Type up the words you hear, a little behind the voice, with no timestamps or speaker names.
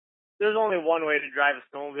there's only one way to drive a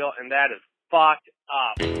snowmobile, and that is fucked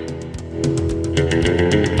up.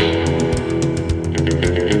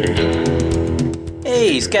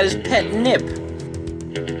 Hey, he's got his pet nip.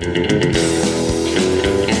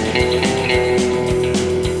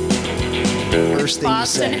 First thing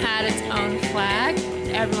Boston you say. had its own flag.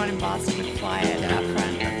 Everyone in Boston would fly it out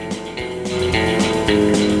front.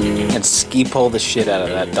 And ski pole the shit out of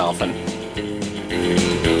that dolphin.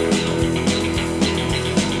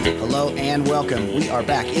 Hello and welcome. We are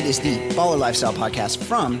back. It is the Baller Lifestyle Podcast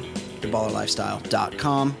from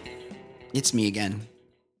theballerlifestyle.com. It's me again,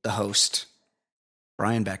 the host,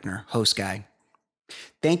 Brian Beckner, host guy.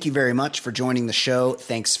 Thank you very much for joining the show.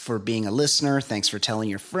 Thanks for being a listener. Thanks for telling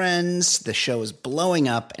your friends. The show is blowing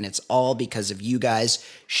up, and it's all because of you guys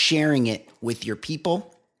sharing it with your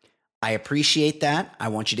people. I appreciate that. I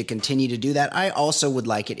want you to continue to do that. I also would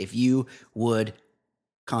like it if you would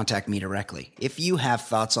contact me directly. If you have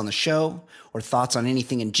thoughts on the show or thoughts on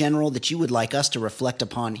anything in general that you would like us to reflect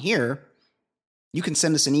upon here, you can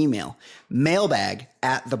send us an email.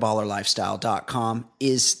 Mailbag@theballerlifestyle.com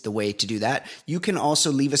is the way to do that. You can also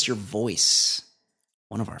leave us your voice.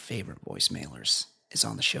 One of our favorite voicemailers is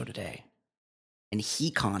on the show today, and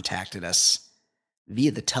he contacted us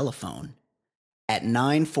via the telephone at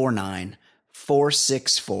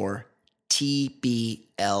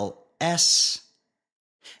 949-464-TBLS.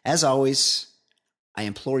 As always, I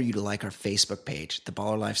implore you to like our Facebook page, The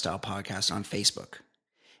Baller Lifestyle Podcast on Facebook.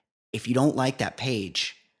 If you don't like that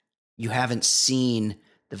page, you haven't seen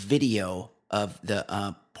the video of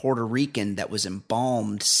the Puerto Rican that was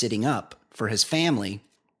embalmed sitting up for his family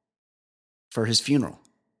for his funeral.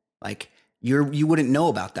 Like, you wouldn't know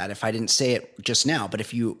about that if I didn't say it just now. But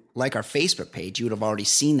if you like our Facebook page, you would have already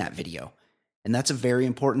seen that video. And that's a very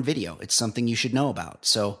important video. It's something you should know about.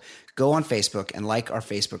 So go on Facebook and like our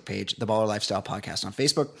Facebook page, The Baller Lifestyle Podcast on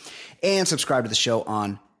Facebook, and subscribe to the show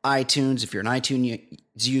on iTunes. If you're an iTunes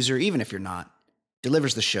user, even if you're not,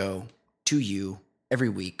 delivers the show to you every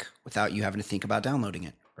week without you having to think about downloading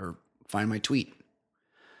it or find my tweet.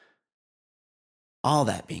 All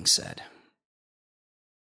that being said,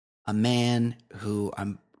 a man who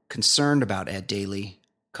I'm concerned about, Ed Daly,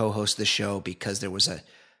 co-host the show, because there was a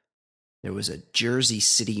Jersey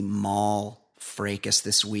City Mall fracas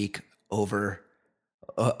this week over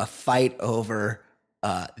a fight over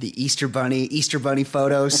the Easter Bunny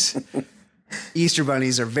photos. Easter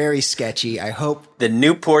bunnies are very sketchy. I hope The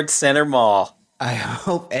Newport Center Mall. I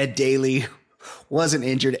hope Ed Daly wasn't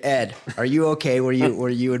injured. Ed, are you okay? Were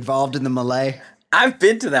you involved in the melee? I've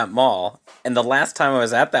been to that mall, and the last time I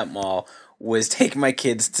was at that mall was taking my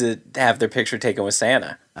kids to have their picture taken with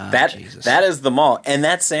Santa. Jesus. That is the mall, and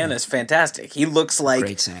that Santa is fantastic. He looks like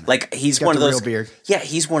Great Santa. Like he's got one of the those. real beard. Yeah,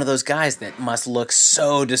 he's one of those guys that must look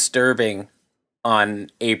so disturbing on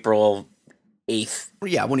April 8th.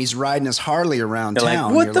 Yeah, when he's riding his Harley around They're town.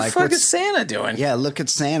 like, what you're the like, fuck what's- is Santa doing? Yeah, look at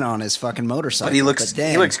Santa on his fucking motorcycle. But he looks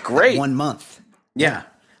great. 1 month. Yeah.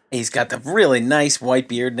 He's got the really nice white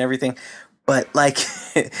beard and everything. But, like,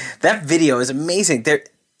 that video is amazing.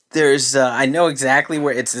 There's I know exactly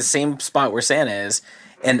where it's the same spot where Santa is.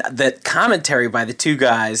 And the commentary by the two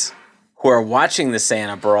guys who are watching the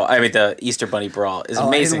the Easter Bunny brawl is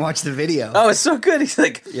amazing. I didn't watch the video. Oh, it's so good. He's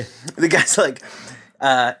like, The guy's like,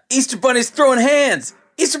 Easter Bunny's throwing hands.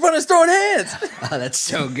 Easter Bunny's throwing hands. Oh, that's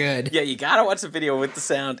so good. Yeah, you gotta watch the video with the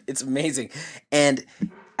sound. It's amazing. And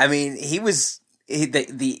I mean,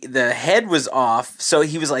 the head was off, so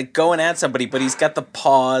he was like going at somebody, but he's got the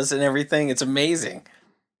paws and everything. It's amazing.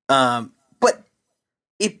 But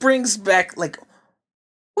it brings back, like,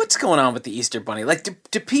 what's going on with the Easter Bunny? Like,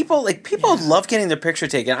 do people love getting their picture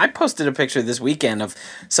taken? I posted a picture this weekend of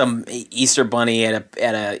some Easter Bunny at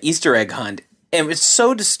a Easter egg hunt. And it's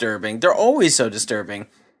so disturbing. They're always so disturbing.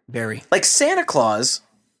 Very. Like Santa Claus,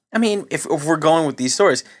 I mean, if we're going with these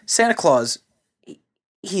stories, Santa Claus,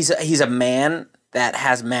 he's a man that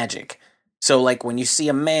has magic. So, like, when you see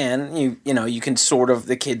a man, you know,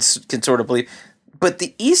 the kids can sort of believe. But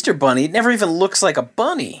the Easter Bunny, it never even looks like a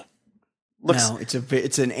bunny. No,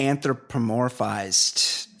 it's an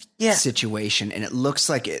anthropomorphized situation, and it looks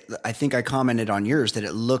like it. I think I commented on yours that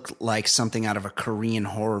it looked like something out of a Korean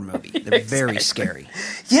horror movie. They're very scary.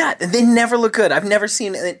 Yeah, they never look good. I've never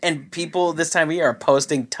seen it, and people this time of year are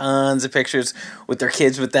posting tons of pictures with their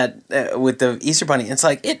kids with that with the Easter Bunny. It's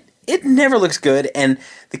like it never looks good, and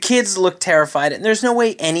the kids look terrified. And there's no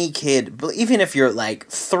way any kid, even if you're like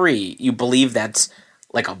 3, you believe that's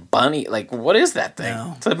like a bunny. Like, what is that thing?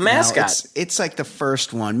 No, it's a mascot. No, it's like the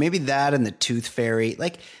first one, maybe that and the Tooth Fairy.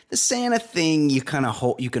 Like the Santa thing, you can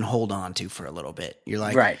hold on to for a little bit. You're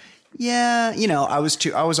like, right. Yeah, I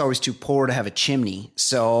was always too poor to have a chimney.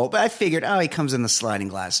 So, but I figured, he comes in the sliding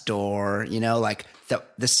glass door, like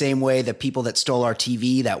the same way the people that stole our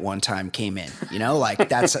TV that one time came in, like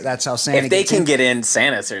that's how Santa If they gets can in. get in,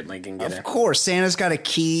 Santa certainly can get in. Of course, Santa's got a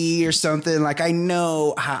key or something. Like I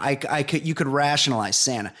know how you could rationalize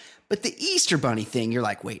Santa, but the Easter Bunny thing, you're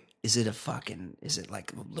like, wait, is it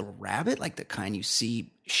like a little rabbit, like the kind you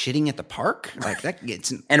see shitting at the park? Like that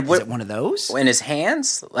gets, is it one of those? In his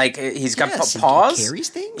hands? Like he's got Yes, paws? He carries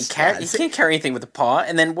things? He can't carry anything with a paw.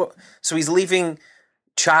 And then what? So he's leaving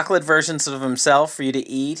chocolate versions of himself for you to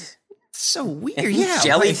eat? So weird, yeah.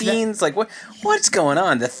 Jelly beans? Like what's going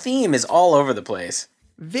on? The theme is all over the place.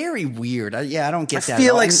 Very weird. I don't get that. I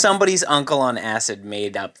feel like somebody's uncle on acid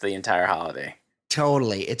made up the entire holiday.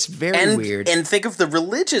 Totally. It's very weird. And think of the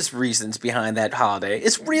religious reasons behind that holiday.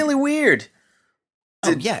 It's really weird.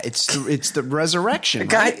 Oh, yeah. It's the resurrection. A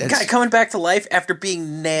guy coming back to life after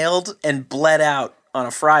being nailed and bled out on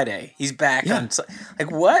a Friday. He's back on...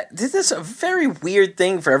 Like, what? This is a very weird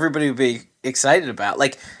thing for everybody to be excited about.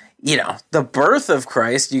 Like, the birth of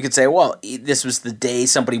Christ, you could say, well, this was the day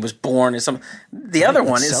somebody was born. The other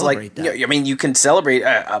one is like, you can celebrate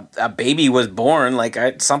a baby was born,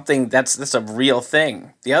 like something that's a real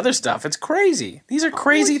thing. The other stuff, it's crazy. These are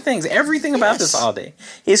crazy things. Everything about this holiday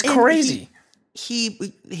is crazy.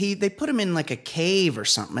 They put him in like a cave or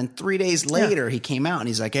something, and 3 days later he came out and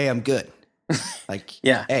he's like, hey, I'm good. Like,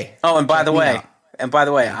 yeah. Hey. Oh, and by the way,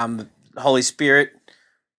 I'm the Holy Spirit.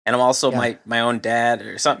 And I'm also my own dad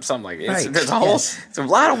or something like that. There's it's a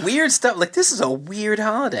lot of weird stuff. Like, this is a weird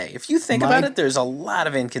holiday. If you think about it, there's a lot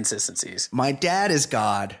of inconsistencies. My dad is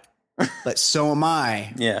God, but so am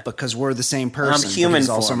I. Yeah. Because we're the same person. I'm human. He's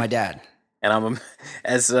also my dad. And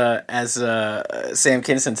as Sam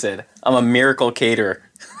Kinison said, I'm a miracle caterer.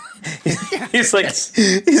 He's like,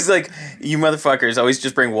 you motherfuckers always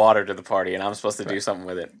just bring water to the party, and I'm supposed to do something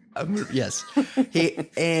with it. Yes,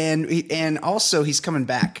 and also he's coming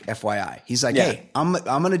back. FYI, he's like, hey, I'm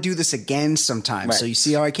gonna do this again sometime. Right. So you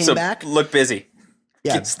see how I came back? Look busy.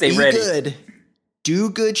 Yeah, stay ready. Good.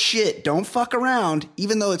 Do good shit. Don't fuck around.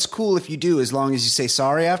 Even though it's cool if you do, as long as you say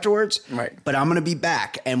sorry afterwards. Right. But I'm gonna be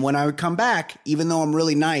back, and when I come back, even though I'm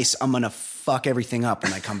really nice, I'm gonna fuck everything up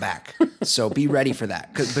when I come back. So be ready for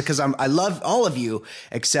that, because I love all of you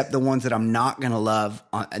except the ones that I'm not gonna love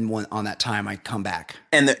on that time I come back.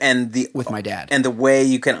 With my dad. And the way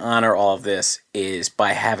you can honor all of this is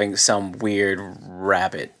by having some weird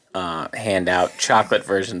rabbit hand out chocolate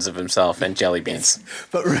versions of himself and jelly beans.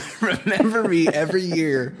 But remember me every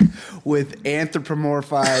year with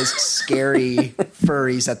anthropomorphized, scary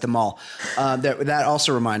furries at the mall. That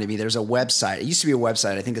also reminded me, there's a website. It used to be a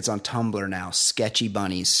website. I think it's on Tumblr now,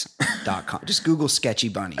 sketchybunnies.com. Just Google sketchy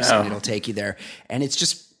bunnies and it'll take you there. And it's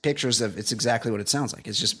just pictures of, it's exactly what it sounds like.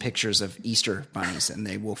 It's just pictures of Easter bunnies, and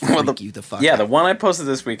they will freak you the fuck out. Yeah, the one I posted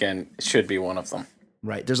this weekend should be one of them.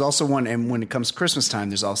 Right. There's also one, and when it comes to Christmas time,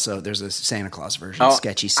 there's a Santa Claus version,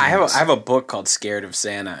 Sketchy Santa. I have a book called Scared of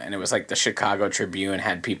Santa, and it was like the Chicago Tribune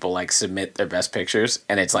had people like submit their best pictures,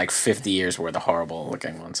 and it's like 50 years worth of horrible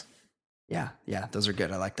looking ones. Yeah, those are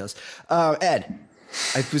good. I like those. Ed,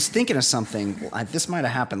 I was thinking of something. This might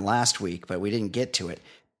have happened last week, but we didn't get to it.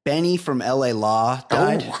 Benny from LA Law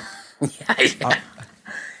died.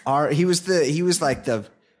 Oh. He was like the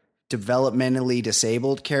developmentally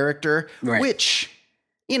disabled character, which,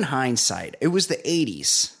 in hindsight, it was the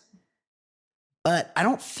 80s. But I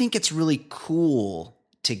don't think it's really cool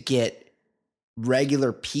to get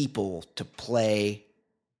regular people to play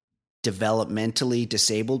developmentally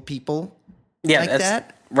disabled people. Yeah, like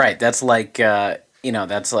that. Right. That's like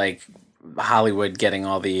that's like Hollywood getting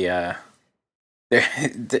all the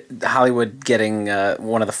Hollywood getting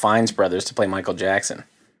one of the Fiennes brothers to play Michael Jackson.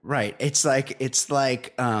 Right. It's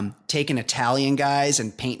like taking Italian guys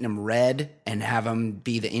and painting them red and have them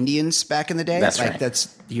be the Indians back in the day. That's right.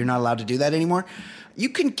 You're not allowed to do that anymore.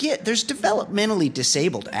 There's developmentally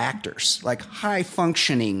disabled actors, like high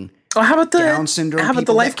functioning. Oh, how about Down syndrome? How about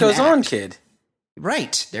the Life Goes On kid?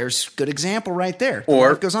 Right. There's a good example right there. Or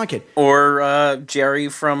Life Goes On kid. Or Jerry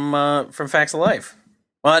from Facts of Life.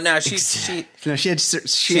 Well, no, she had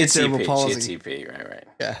cerebral palsy. She had CP, right.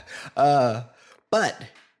 Yeah. But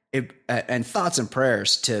and thoughts and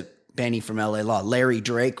prayers to Benny from LA Law. Larry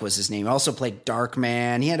Drake was his name. He also played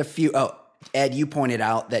Darkman. He had a few. Oh, Ed, you pointed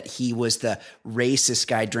out that he was the racist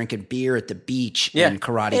guy drinking beer at the beach in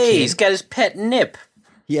Karate Kid. He's got his pet nip.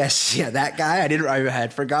 Yes, that guy. I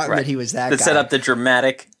had forgotten that he was that guy. That set up the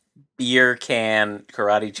dramatic beer can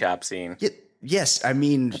karate chop scene. Yes, I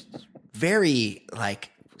mean, very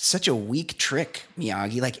such a weak trick,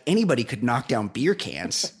 Miyagi. Like anybody could knock down beer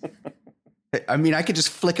cans. I mean, I could just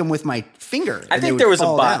flick them with my finger. I think there was a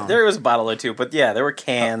bottle or two, but yeah, there were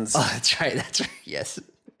cans. Oh, that's right. That's right. Yes,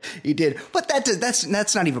 he did. But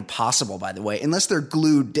that's not even possible, by the way. Unless they're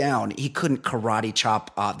glued down, he couldn't karate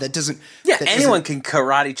chop. That doesn't. Yeah, anyone can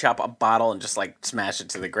karate chop a bottle and just like smash it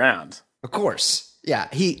to the ground. Of course. Yeah,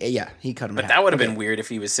 he cut him. But that would have been weird if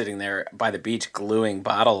he was sitting there by the beach gluing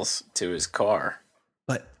bottles to his car.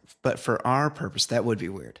 But for our purpose, that would be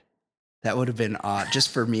weird. That would have been odd, just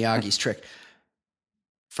for Miyagi's trick.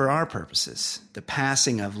 For our purposes, the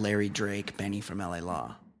passing of Larry Drake, Benny from LA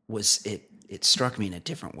Law, it struck me in a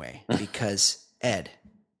different way because, Ed,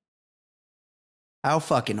 how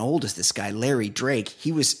fucking old is this guy, Larry Drake?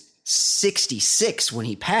 He was 66 when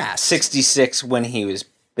he passed. 66 when he was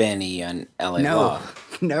Benny on LA Law.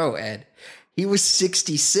 No, Ed. He was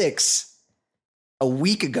 66 a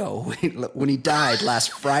week ago when he died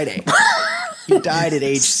last Friday. He died at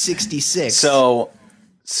age 66. So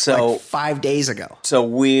like 5 days ago. So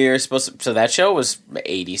we're supposed to. So that show was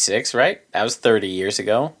 86, right? That was 30 years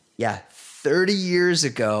ago. Yeah, 30 years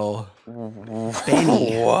ago.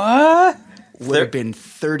 Benny. What? Would have been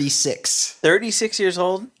 36. 36 years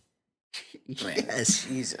old? Yes.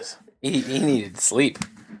 Man, Jesus. He needed sleep.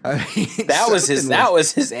 I mean, that was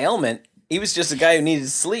his ailment. He was just a guy who needed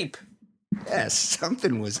sleep. Yes,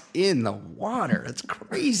 something was in the water. That's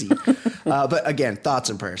crazy. But again, thoughts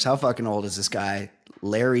and prayers. How fucking old is this guy?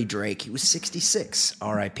 Larry Drake. He was 66.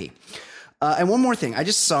 R.I.P. And one more thing. I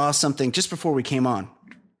just saw something just before we came on.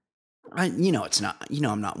 I'm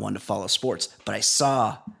not one to follow sports, but I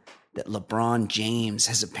saw that LeBron James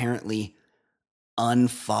has apparently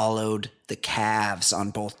unfollowed the Cavs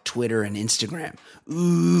on both Twitter and Instagram.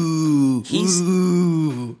 Ooh, he's a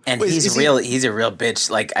real bitch.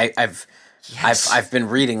 Like I've been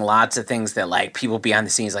reading lots of things that like people behind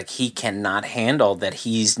the scenes, like he cannot handle that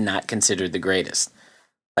he's not considered the greatest.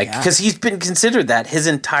 Like, because he's been considered that his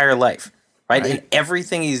entire life, right? And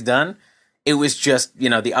everything he's done, it was just,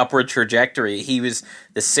 the upward trajectory. He was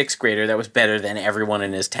the sixth grader that was better than everyone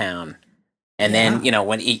in his town. And then,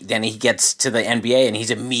 when he gets to the NBA and he's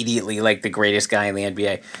immediately like the greatest guy in the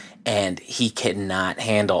NBA, and he cannot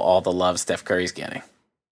handle all the love Steph Curry's getting.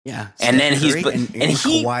 Yeah. And then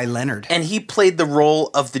Kawhi Leonard. And he played the role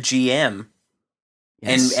of the GM.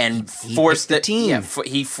 Yes, and forced the team. Yeah,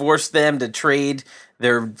 he forced them to trade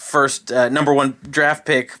their first number one draft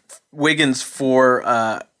pick, Wiggins, for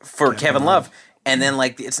Kevin Love. And then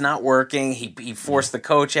like it's not working. He forced the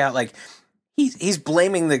coach out. Like he's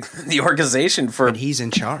blaming the organization for. But he's in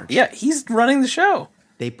charge. Yeah, he's running the show.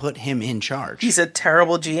 They put him in charge. He's a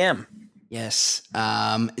terrible GM. Yes.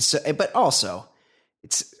 But also,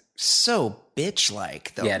 it's so bitch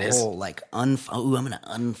like the whole like I'm gonna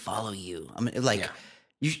unfollow you. I mean, like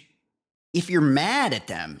you. If you're mad at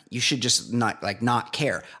them, you should just not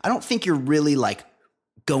care. I don't think you're really like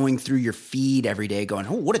going through your feed every day going,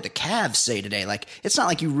 oh, what did the Cavs say today? Like, it's not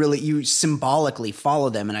like you symbolically follow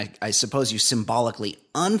them, and I suppose you symbolically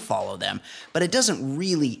unfollow them, but it doesn't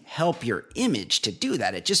really help your image to do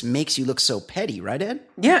that. It just makes you look so petty, right, Ed?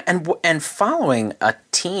 Yeah, and following a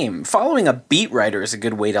team, following a beat writer is a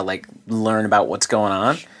good way to like learn about what's going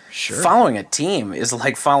on. Sure. Following a team is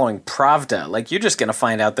like following Pravda. Like, you're just going to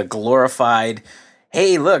find out the glorified,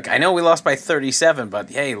 hey, look, I know we lost by 37, but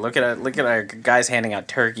hey, look at our guys handing out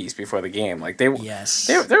turkeys before the game. Like you're not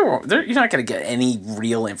going to get any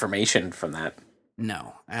real information from that.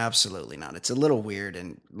 No, absolutely not. It's a little weird,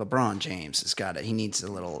 and LeBron James has got it. He needs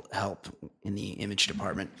a little help in the image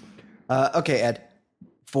department. Okay, Ed,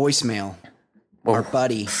 voicemail. Whoa. Our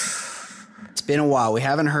buddy. It's been a while. We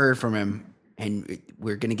haven't heard from him. And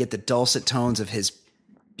we're going to get the dulcet tones of his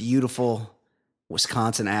beautiful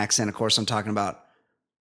Wisconsin accent. Of course, I'm talking about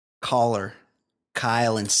caller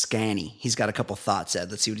Kyle and Scanny. He's got a couple thoughts,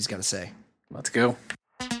 Ed. Let's see what he's got to say. Let's go.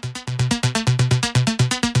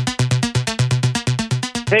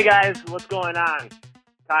 Hey, guys. What's going on?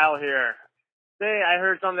 Kyle here. Say, I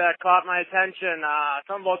heard something that caught my attention.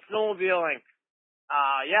 Something about snowmobiling.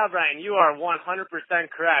 Yeah, Brian, you are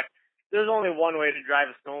 100% correct. There's only one way to drive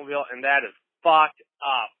a snowmobile, and that is fucked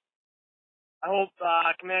up. I hope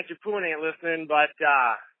Comanche Poon ain't listening, but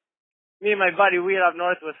me and my buddy, we head up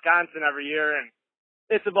north Wisconsin every year, and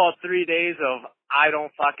it's about 3 days of I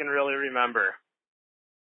don't fucking really remember.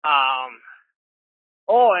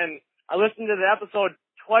 And I listened to the episode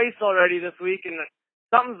twice already this week, and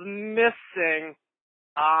something's missing.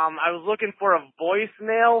 I was looking for a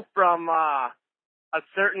voicemail from a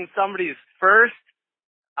certain somebody's first.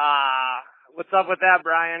 What's up with that,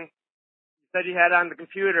 Brian? You said you had it on the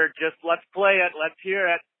computer. Just let's play it. Let's hear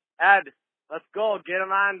it. Ed, let's go. Get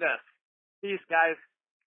him on this. Peace, guys.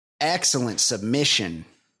 Excellent submission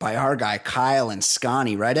by our guy Kyle and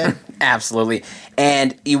Scotty, right, Ed? Absolutely.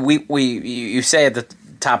 And you say at the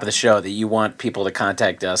top of the show that you want people to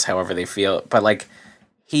contact us however they feel, but like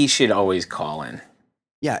he should always call in.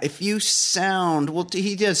 Yeah, if you sound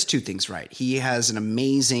he does two things right. He has an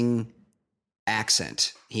amazing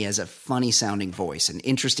accent. He has a funny sounding voice, an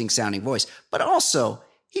interesting sounding voice, but also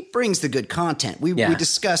he brings the good content. We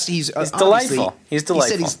discussed he's delightful. He's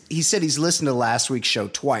delightful. He said he's listened to last week's show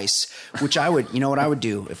twice, which I would, you know what I would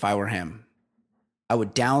do if I were him? I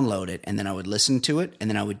would download it and then I would listen to it and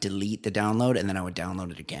then I would delete the download and then I would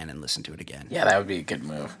download it again and listen to it again. Yeah, that would be a good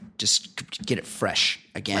move. Just get it fresh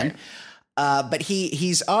again. Right. But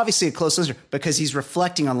he's obviously a close listener because he's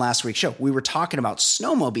reflecting on last week's show. We were talking about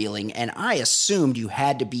snowmobiling, and I assumed you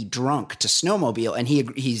had to be drunk to snowmobile, and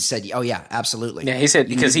he said, "Oh yeah, absolutely." Yeah, he said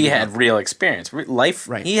because he had real experience, life.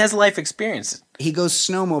 Right. He has life experience. He goes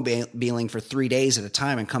snowmobiling for 3 days at a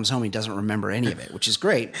time and comes home. He doesn't remember any of it, which is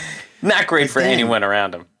great. Not great for anyone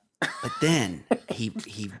around him. But then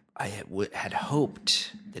I had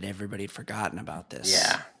hoped that everybody had forgotten about this.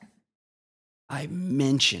 Yeah, I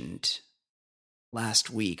mentioned last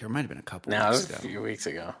week, or it might have been a couple weeks ago. A few weeks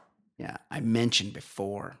ago. Yeah, I mentioned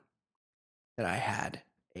before that I had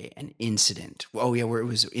an incident. Oh, yeah, where it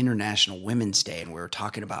was International Women's Day, and we were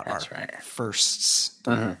talking about our firsts,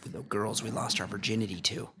 the girls we lost our virginity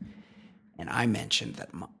to. And I mentioned that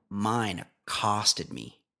mine accosted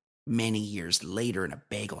me many years later in a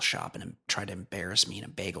bagel shop and tried to embarrass me in a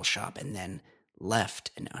bagel shop and then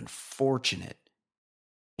left an unfortunate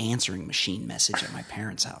answering machine message at my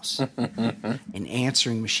parents' house. An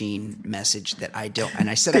answering machine message that I don't, and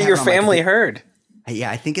I said that your family heard. Yeah,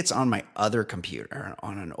 I think it's on my other computer,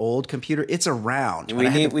 on an old computer. It's around.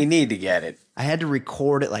 We need to get it. I had to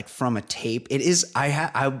record it like from a tape. It is.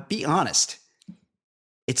 I'll be honest.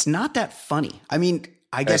 It's not that funny. I mean,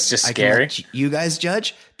 I guess just scary. I can let you guys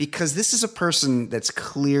judge because this is a person that's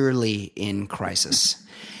clearly in crisis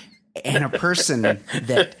and a person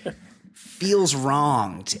that feels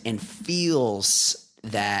wronged and feels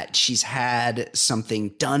that she's had something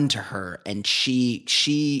done to her and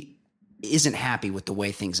she isn't happy with the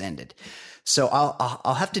way things ended. So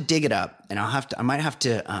I'll have to dig it up and I might have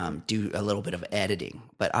to do a little bit of editing,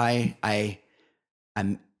 but I'm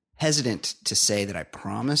hesitant to say that I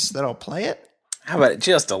promise that I'll play it. How about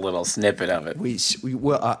just a little snippet of it? We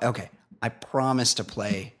will. Okay. I promise to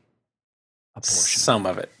play a portion. Some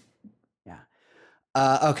of it. Yeah.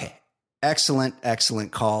 Okay.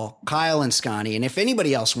 Excellent call, Kyle and Scotty. And if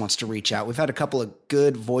anybody else wants to reach out, we've had a couple of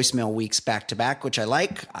good voicemail weeks back to back, which I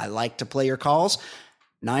like. I like to play your calls.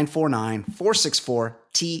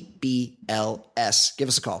 949-464-TBLS. Give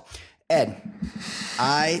us a call. Ed,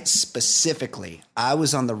 I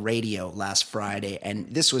was on the radio last Friday,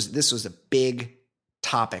 and this was a big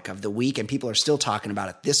topic of the week, and people are still talking about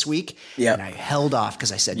it this week. Yeah. And I held off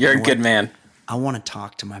because I said, "You're a good man. I want to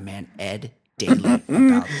talk to my man Ed Daly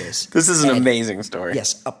about this." This is an amazing story.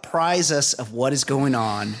 Yes, apprise us of what is going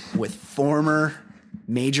on with former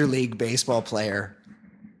Major League Baseball player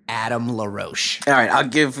Adam LaRoche. All right, I'll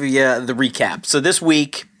give you the recap. So this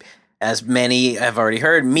week, as many have already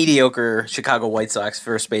heard, mediocre Chicago White Sox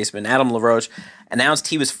first baseman Adam LaRoche announced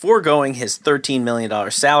he was foregoing his $13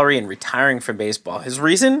 million salary and retiring from baseball. His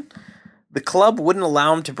reason? The club wouldn't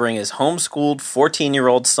allow him to bring his homeschooled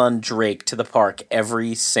 14-year-old son Drake to the park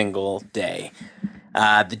every single day.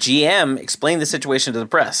 The GM explained the situation to the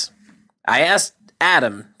press. I asked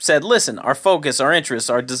Adam, said, "Listen, our focus, our interests,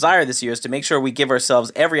 our desire this year is to make sure we give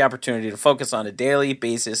ourselves every opportunity to focus on a daily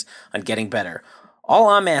basis on getting better. All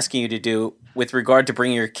I'm asking you to do with regard to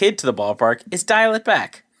bringing your kid to the ballpark is dial it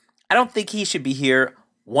back. I don't think he should be here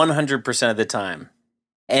 100% of the time."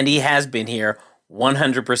 And he has been here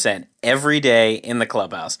 100% every day in the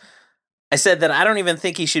clubhouse. I said that I don't even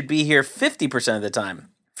think he should be here 50% of the time.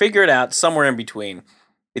 Figure it out somewhere in between.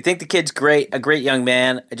 We think the kid's great, a great young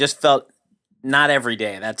man. I just felt not every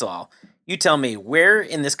day, that's all. You tell me, where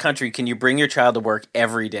in this country can you bring your child to work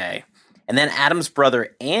every day? And then Adam's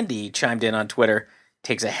brother Andy chimed in on Twitter,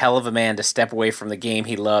 "Takes a hell of a man to step away from the game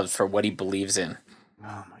he loves for what he believes in."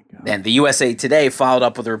 Oh my God. And the USA Today followed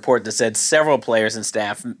up with a report that said several players and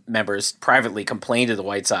staff members privately complained to the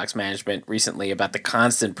White Sox management recently about the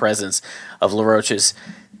constant presence of LaRoche's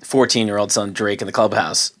 14-year-old son Drake in the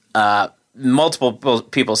clubhouse. Multiple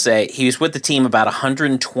people say he was with the team about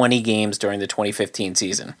 120 games during the 2015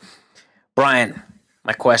 season. Brian,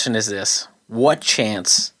 my question is this. What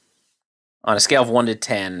chance, on a scale of 1 to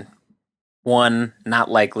 10, 1 not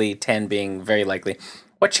likely, 10 being very likely,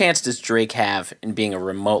 what chance does Drake have in being a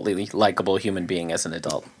remotely likable human being as an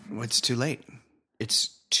adult? Well, it's too late.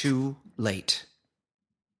 It's too late.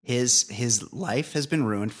 His life has been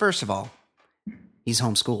ruined. First of all, he's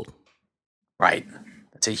homeschooled. Right.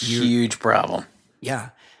 That's a huge problem. Yeah.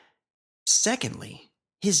 Secondly,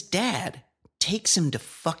 his dad takes him to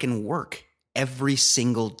fucking work every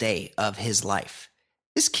single day of his life.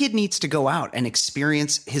 This kid needs to go out and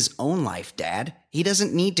experience his own life, Dad. He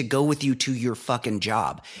doesn't need to go with you to your fucking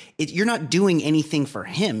job. You're not doing anything for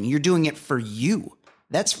him. You're doing it for you.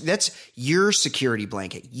 That's your security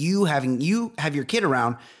blanket. You have your kid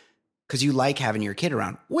around because you like having your kid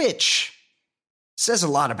around, which says a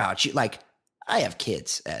lot about you. Like, I have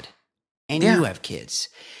kids, Ed, and you have kids.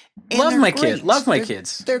 And Love my great. kids. Love my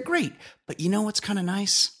kids. They're great. But you know what's kind of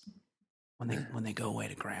nice? When they go away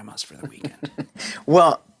to grandma's for the weekend.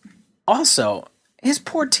 Well, also, his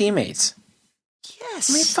poor teammates. Yes.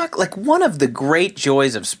 I mean, fuck, like one of the great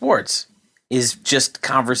joys of sports is just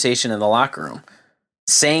conversation in the locker room.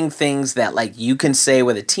 Saying things that like you can say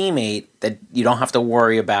with a teammate that you don't have to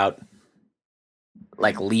worry about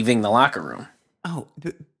like leaving the locker room. Oh,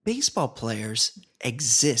 baseball players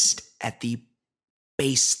exist at the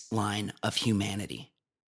baseline of humanity.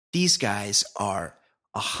 These guys are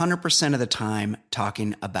 100% of the time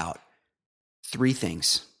talking about three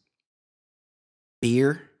things: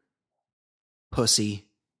 beer, pussy,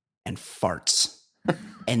 and farts.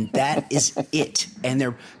 And that is it. And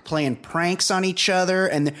they're playing pranks on each other,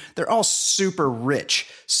 and they're all super rich.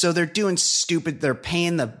 So they're doing stupid. They're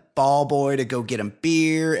paying the ball boy to go get them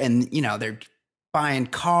beer, and they're buying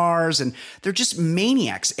cars, and they're just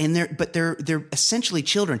maniacs. And they're essentially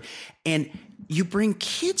children. And you bring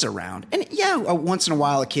kids around, and once in a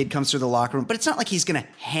while a kid comes through the locker room, but it's not like he's going to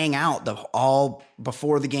hang out all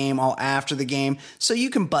before the game, all after the game. So you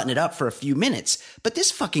can button it up for a few minutes, but this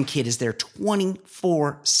fucking kid is there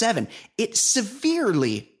 24/7. It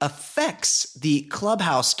severely affects the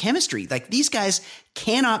clubhouse chemistry. Like, these guys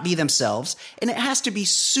cannot be themselves, and it has to be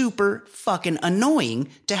super fucking annoying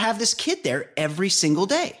to have this kid there every single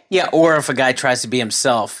day. Yeah, or if a guy tries to be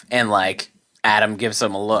himself and like Adam gives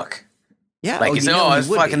him a look. Yeah, like he's like, I was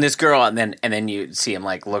fucking be. this girl, and then you see him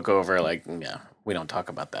like look over, like, yeah, we don't talk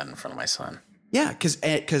about that in front of my son. Yeah,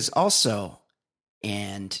 because also,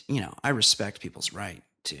 and I respect people's right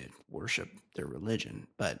to worship their religion,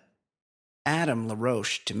 but Adam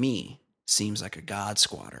LaRoche to me seems like a god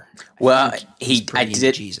squatter. Well, I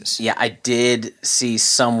did Jesus. Yeah, I did see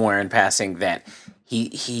somewhere in passing that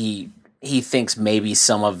he thinks maybe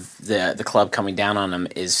some of the club coming down on him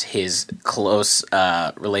is his close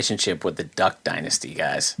relationship with the Duck Dynasty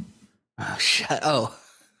guys. Oh, Oh,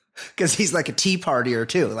 because he's like a tea partier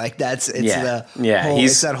too. Like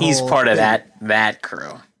he's part of that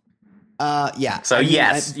crew. Yeah. So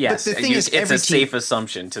yes. But the thing is, it's a safe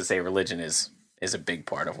assumption to say religion is a big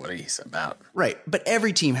part of what he's about. Right, but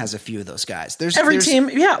every team has a few of those guys. There's team.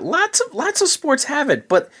 Yeah, lots of sports have it,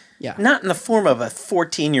 but not in the form of a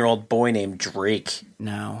 14-year-old boy named Drake.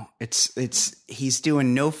 No, he's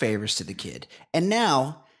doing no favors to the kid. And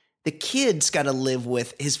now the kid's got to live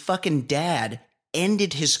with his fucking dad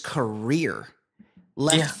ended his career.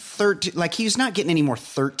 Left 13, like he's not getting any more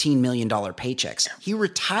 $13 million paychecks. He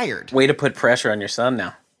retired. Way to put pressure on your son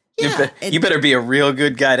now. Yeah, you better be a real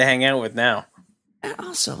good guy to hang out with now. And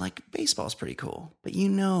also, like, baseball's pretty cool. But you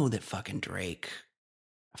know that fucking Drake,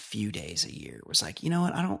 a few days a year, was like, you know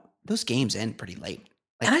what, those games end pretty late.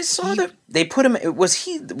 Like, and I saw that they put him. Was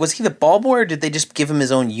he the ball boy, or did they just give him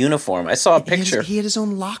his own uniform? I saw a picture. He had his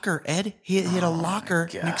own locker, Ed. He had a locker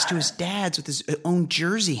next to his dad's with his own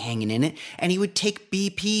jersey hanging in it, and he would take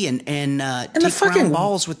BP and take ground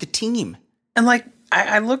balls with the team. And like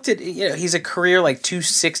I looked at, he's a career like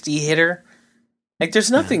 260 hitter. Like,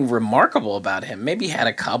 there's nothing remarkable about him. Maybe he had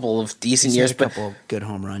a couple of decent years, a couple of good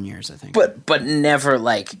home run years, I think. But never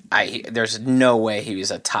like there's no way he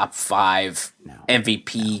was a top 5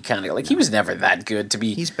 MVP kind of. Like, he was never that good to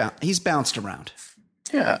be. He's bounced around.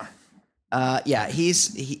 Yeah.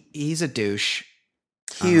 He's a douche.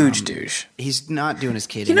 Huge douche. He's not doing his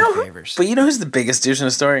kid any favors. But you know who's the biggest douche in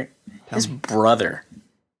the story? His brother.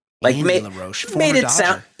 Like, Andy LaRoche, made it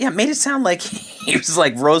sound like he was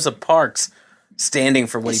like Rosa Parks. Standing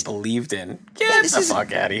for what he believed in. Get the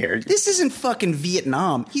fuck out of here. This isn't fucking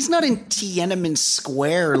Vietnam. He's not in Tiananmen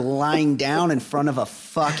Square lying down in front of a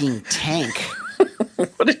fucking tank.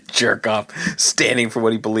 What a jerk off. Standing for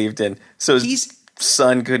what he believed in. So his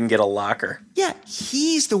son couldn't get a locker. Yeah,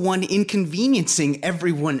 he's the one inconveniencing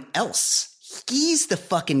everyone else. He's the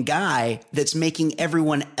fucking guy that's making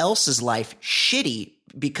everyone else's life shitty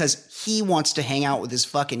because he wants to hang out with his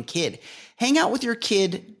fucking kid. Hang out with your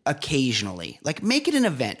kid occasionally. Like, make it an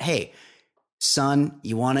event. Hey, son,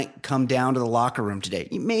 you want to come down to the locker room today?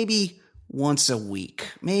 Maybe once a week.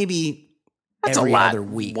 Maybe That's every a lot. other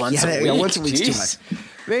week. Once a week. Once a week's too Jeez. much.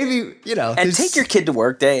 Maybe, And take your kid to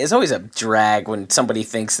work day. It's always a drag when somebody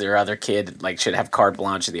thinks their other kid like should have carte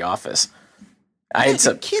blanche at the office. I had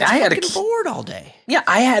fucking bored all day. Yeah,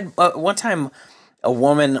 I had one time a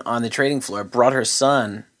woman on the trading floor brought her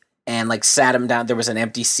son and like sat him down. There was an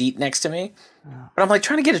empty seat next to me, but I'm like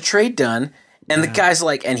trying to get a trade done. And the guy's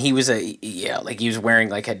like, and he was he was wearing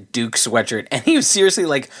like a Duke sweatshirt, and he was seriously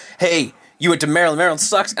like, "Hey, you went to Maryland. Maryland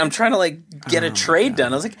sucks." I'm trying to like get a trade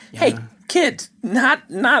done. I was like, "Hey, kid, not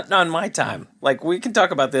on my time. Like we can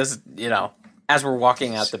talk about this, as we're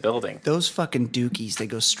walking out the building." Those fucking dookies, they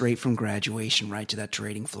go straight from graduation right to that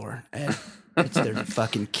trading floor. They're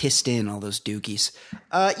fucking kissed in, all those dookies.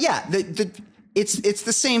 It's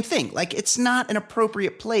the same thing. Like, it's not an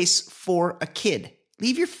appropriate place for a kid.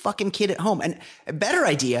 Leave your fucking kid at home. And a better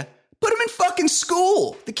idea, put him in fucking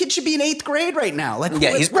school. The kid should be in 8th grade right now. Like,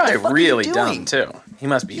 yeah, he's probably really dumb too. He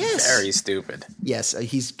must be Yes. very stupid. Yes,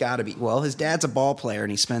 he's got to be. Well, his dad's a ball player, and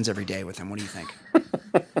he spends every day with him. What do you think?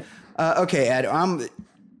 Okay, Ed,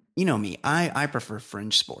 you know me. I prefer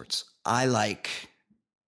fringe sports. I like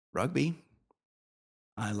rugby.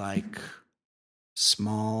 I like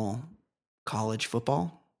small college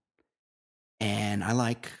football. And I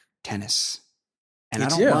like tennis. And I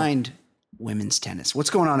don't mind women's tennis. What's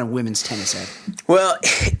going on in women's tennis, Ed? Well,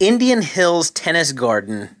 Indian Hills Tennis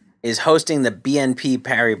Garden is hosting the BNP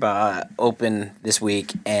Paribas Open this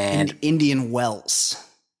week. And Indian Wells.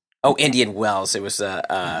 Oh, Indian Wells. It was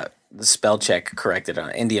the spell check corrected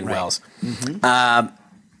on Indian Wells. Mm-hmm.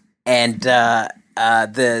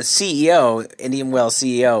 The CEO, Indian Wells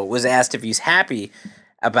CEO, was asked if he's happy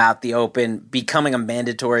about the Open becoming a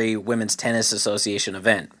mandatory Women's Tennis Association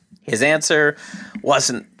event. His answer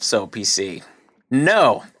wasn't so PC.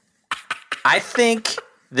 No. I think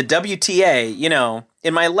the WTA,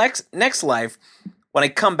 in my next life, when I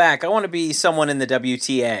come back, I want to be someone in the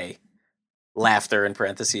WTA. Laughter in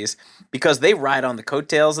parentheses. Because they ride on the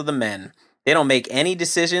coattails of the men. They don't make any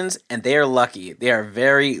decisions, and they are lucky. They are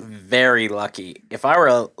very, very lucky. If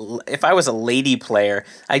I was a lady player,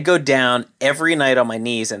 I'd go down every night on my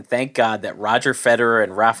knees and thank God that Roger Federer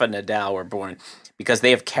and Rafa Nadal were born, because they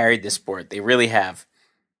have carried this sport. They really have.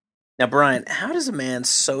 Now, Brian, how does a man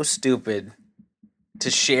so stupid to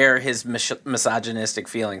share his misogynistic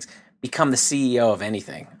feelings become the CEO of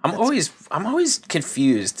anything? I'm always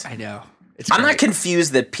confused. I know. I'm not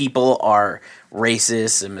confused that people are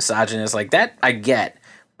racist and misogynist like that. I get,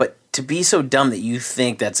 but to be so dumb that you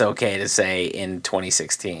think that's okay to say in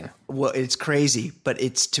 2016. Well, it's crazy, but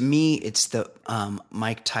to me, it's the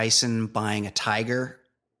Mike Tyson buying a tiger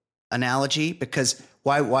analogy. Because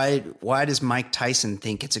why does Mike Tyson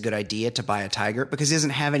think it's a good idea to buy a tiger? Because he doesn't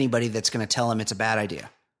have anybody that's going to tell him it's a bad idea.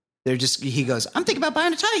 He goes, I'm thinking about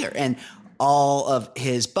buying a tiger, and all of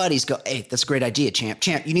his buddies go, hey, that's a great idea, champ.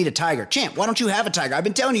 Champ, you need a tiger. Champ, why don't you have a tiger? I've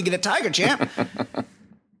been telling you, get a tiger, champ.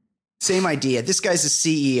 Same idea. This guy's the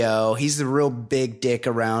CEO. He's the real big dick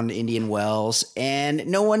around Indian Wells, and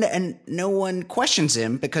no one questions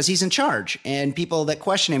him because he's in charge. And people that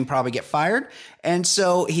question him probably get fired. And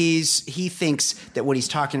so he thinks that when he's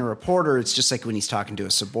talking to a reporter, it's just like when he's talking to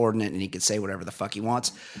a subordinate, and he can say whatever the fuck he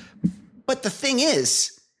wants. But the thing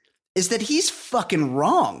is that he's fucking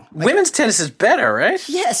wrong. Women's tennis is better, right?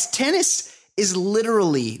 Yes, tennis is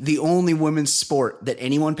literally the only women's sport that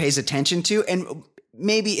anyone pays attention to. And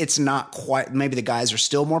maybe it's not quite, maybe the guys are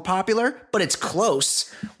still more popular, but it's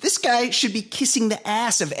close. This guy should be kissing the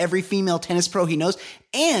ass of every female tennis pro he knows.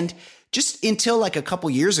 And just until like a couple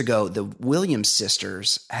years ago, the Williams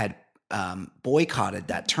sisters had boycotted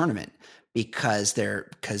that tournament because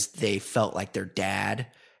they felt like their dad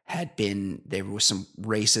there was some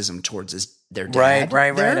racism towards their dad.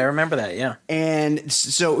 Right. I remember that. Yeah. And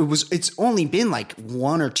so it's only been like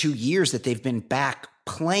 1 or 2 years that they've been back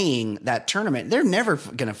playing that tournament. They're never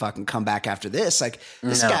going to fucking come back after this. Like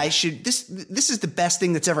this guy this is the best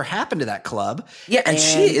thing that's ever happened to that club. Yeah. And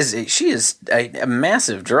she is a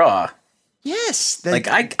massive draw. Yes.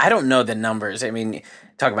 I don't know the numbers. I mean,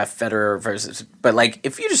 talk about Federer but like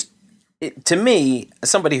if you just, to me,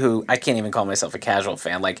 somebody who I can't even call myself a casual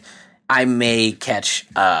fan, like I may catch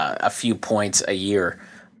a few points a year,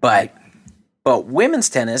 but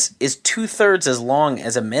women's tennis is 2/3 as long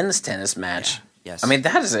as a men's tennis match. Yeah. Yes, I mean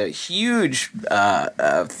that is a huge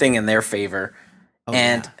thing in their favor,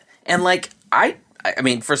 and like I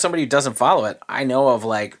mean for somebody who doesn't follow it, I know of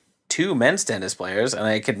like 2 men's tennis players, and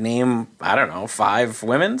I could name 5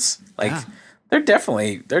 women's. Like they're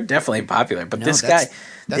definitely popular, but this guy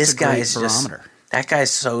is barometer. Just that guy's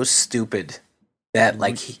so stupid that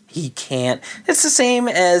like he can't. It's the same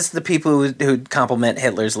as the people who compliment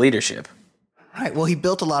Hitler's leadership. Right. Well, he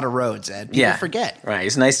built a lot of roads, Ed. People forget. Right.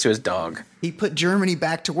 He's nice to his dog. He put Germany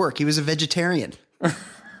back to work. He was a vegetarian.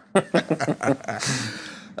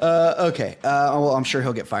 Okay. Well, I'm sure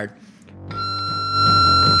he'll get fired.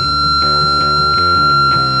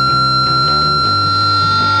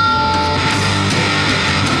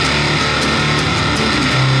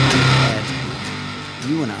 Ed,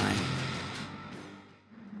 you and I,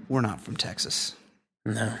 we're not from Texas.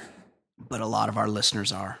 No. But a lot of our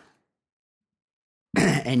listeners are.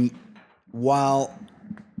 And while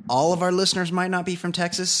all of our listeners might not be from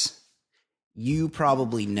Texas, you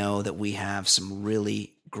probably know that we have some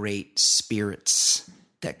really great spirits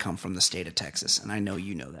that come from the state of Texas. And I know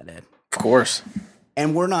you know that, Ed. Of course.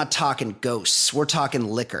 And we're not talking ghosts. We're talking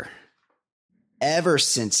liquor. Ever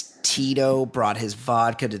since Tito brought his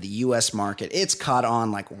vodka to the U.S. market, it's caught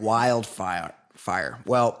on like wildfire.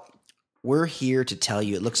 Well, we're here to tell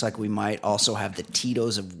you it looks like we might also have the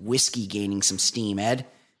Tito's of whiskey gaining some steam, Ed.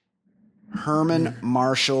 Herman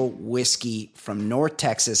Marshall Whiskey from North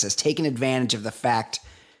Texas has taken advantage of the fact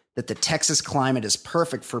that the Texas climate is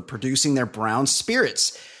perfect for producing their brown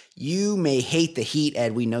spirits. You may hate the heat,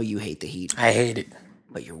 Ed. We know you hate the heat. I hate it.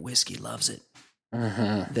 But your whiskey loves it.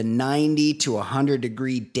 Mm-hmm. The 90 to 100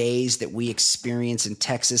 degree days that we experience in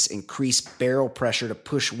Texas increase barrel pressure to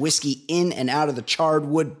push whiskey in and out of the charred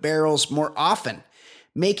wood barrels more often,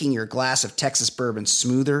 making your glass of Texas bourbon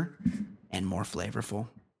smoother and more flavorful.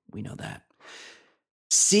 We know that.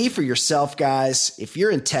 See for yourself, guys. If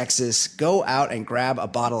you're in Texas, go out and grab a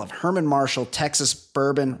bottle of Herman Marshall Texas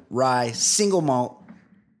Bourbon Rye Single Malt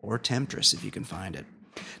or Temptress if you can find it.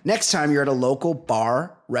 Next time you're at a local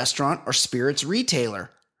bar, restaurant, or spirits retailer,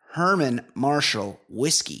 Herman Marshall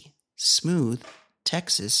Whiskey. Smooth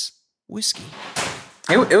Texas whiskey.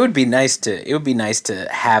 It would be nice to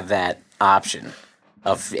have that option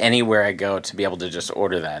of anywhere I go to be able to just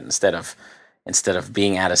order that instead of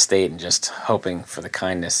being out of state and just hoping for the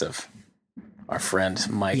kindness of our friend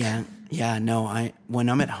Mike. Yeah. No, when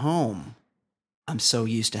I'm at home, I'm so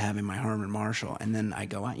used to having my Herman Marshall, and then I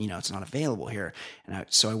go out. It's not available here, and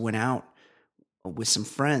so I went out with some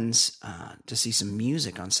friends to see some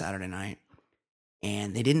music on Saturday night,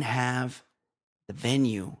 and they didn't have the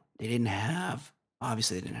venue.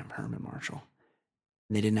 Obviously they didn't have Herman Marshall,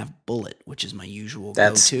 and they didn't have Bullet, which is my usual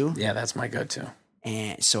go-to. Yeah, that's my go-to.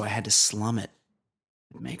 And so I had to slum it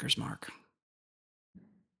with Maker's Mark.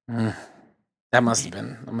 That must have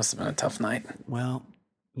been a tough night. Well,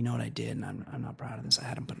 you know what I did, and I'm not proud of this. I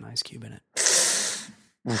had him put an ice cube in it,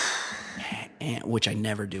 which I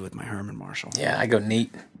never do with my Herman Marshall. Yeah, I go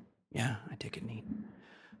neat. Yeah, I take it neat.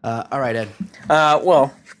 All right, Ed.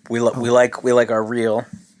 Well, we like our real.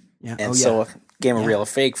 Yeah. And so a game of real or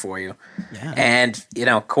fake for you. Yeah. And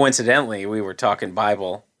coincidentally, we were talking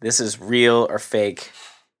Bible. This is real or fake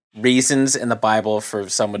reasons in the Bible for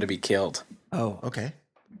someone to be killed. Oh, okay.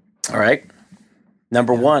 All right.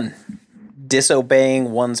 Number 1,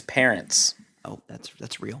 disobeying one's parents. Oh,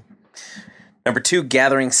 that's real. Number 2,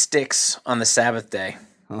 gathering sticks on the Sabbath day.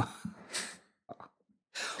 What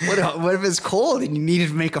if it's cold and you needed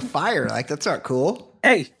to make a fire? Like, that's not cool.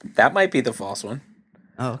 Hey, that might be the false one.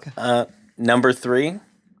 Oh, okay. Number 3,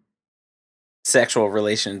 sexual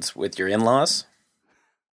relations with your in-laws.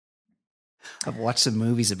 I've watched some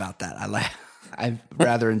movies about that. I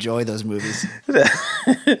rather enjoy those movies.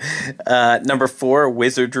 Number 4,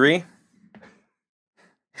 wizardry.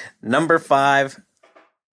 Number 5,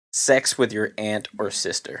 sex with your aunt or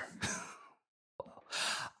sister.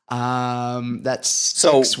 That's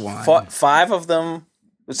six one. 5 of them.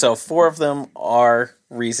 So 4 of them are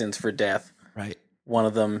reasons for death. Right. 1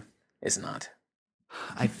 of them is not.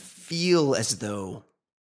 I feel as though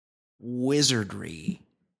wizardry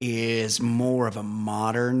is more of a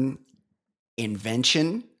modern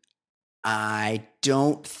invention. I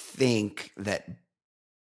don't think that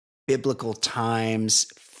biblical times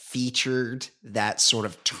featured that sort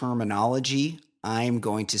of terminology. I'm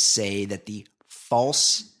going to say that the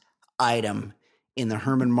false item in the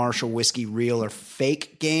Herman Marshall whiskey real or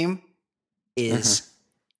fake game is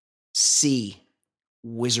C,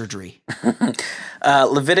 wizardry.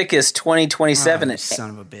 Leviticus 20:27. Son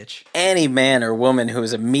of a bitch. Any man or woman who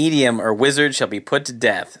is a medium or wizard shall be put to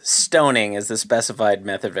death. Stoning is the specified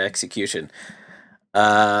method of execution.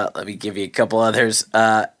 Let me give you a couple others.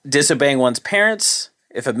 Disobeying one's parents.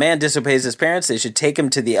 If a man disobeys his parents, they should take him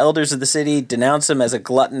to the elders of the city, denounce him as a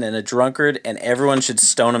glutton and a drunkard, and everyone should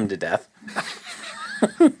stone him to death.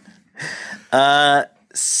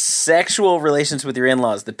 Sexual relations with your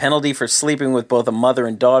in-laws. The penalty for sleeping with both a mother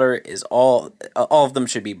and daughter is all of them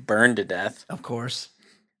should be burned to death. Of course.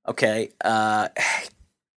 Okay.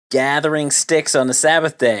 gathering sticks on the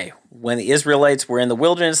Sabbath day. When the Israelites were in the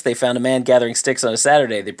wilderness, they found a man gathering sticks on a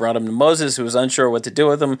Saturday. They brought him to Moses, who was unsure what to do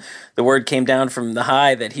with them. The word came down from the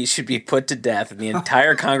high that he should be put to death, and the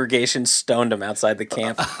entire congregation stoned him outside the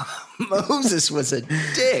camp. Moses was a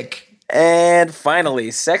dick. And finally,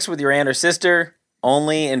 sex with your aunt or sister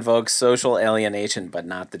only invokes social alienation, but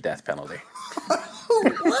not the death penalty.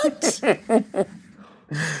 What?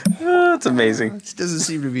 That's amazing. This doesn't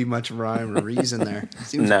seem to be much rhyme or reason there.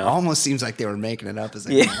 No. Almost seems like they were making it up as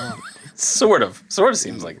they went along. Sort of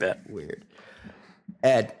seems like that. Weird.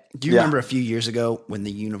 Ed, do you remember a few years ago when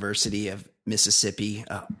the University of Mississippi,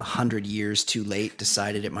 100 years too late,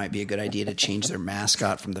 decided it might be a good idea to change their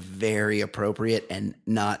mascot from the very appropriate and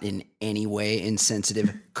not in any way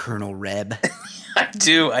insensitive Colonel Reb?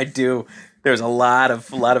 I do. There's a lot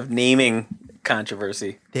of naming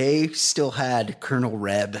controversy. They still had Colonel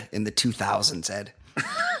Reb in the 2000s, Ed.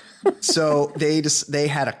 So they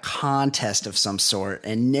had a contest of some sort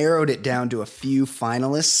and narrowed it down to a few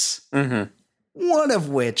finalists. Mm-hmm. One of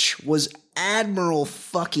which was Admiral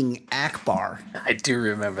fucking Akbar. I do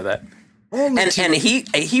remember that. And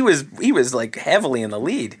he was like heavily in the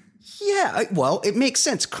lead. Yeah, well, it makes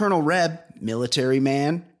sense. Colonel Reb, military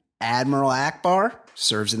man. Admiral Akbar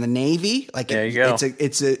serves in the Navy. Like there you go.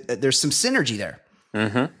 There's some synergy there.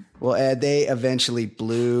 Mm-hmm. Well, Ed, they eventually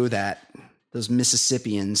those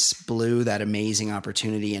Mississippians blew that amazing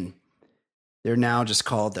opportunity, and they're now just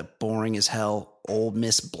called the boring as hell Ole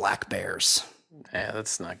Miss Black Bears. Yeah,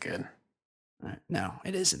 that's not good. No,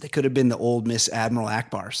 it isn't. They could have been the Old Miss Admiral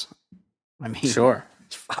Akbars. I mean, sure.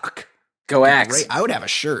 Fuck. Go Axe. I would have a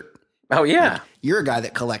shirt. Oh yeah. Like, you're a guy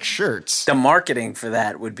that collects shirts. The marketing for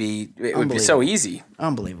that would be so easy.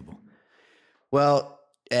 Unbelievable. Well,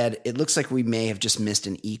 Ed, it looks like we may have just missed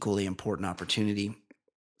an equally important opportunity.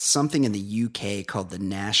 Something in the UK called the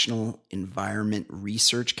National Environment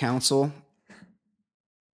Research Council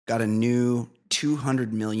got a new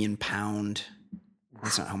 200 million pound.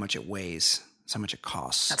 That's not how much it weighs. That's how much it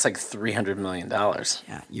costs. That's like $300 million.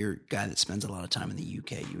 Yeah, you're a guy that spends a lot of time in the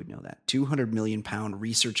UK. You would know that. 200 million pound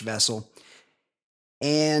research vessel.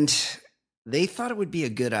 And they thought it would be a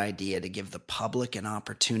good idea to give the public an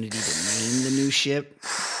opportunity to name the new ship.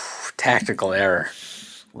 Tactical error.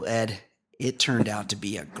 Well, Ed, it turned out to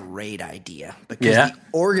be a great idea because the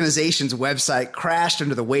organization's website crashed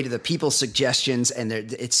under the weight of the people's suggestions, and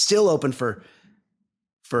it's still open for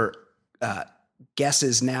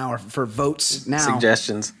guesses now, or for votes now.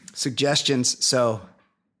 Suggestions. So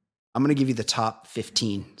I'm going to give you the top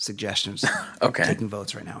 15 suggestions. Okay. Taking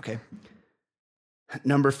votes right now. Okay.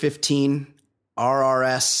 Number 15,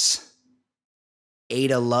 RRS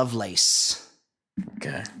Ada Lovelace. Okay.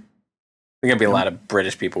 There's going to be a lot of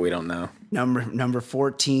British people we don't know. Number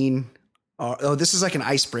 14. This is like an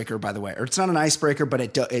icebreaker, by the way. Or it's not an icebreaker, but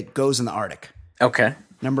it goes in the Arctic. Okay.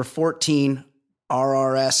 Number 14,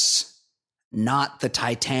 RRS Not the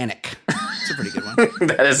Titanic. That's a pretty good one.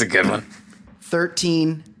 That is a good one.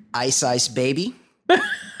 13, Ice Ice Baby.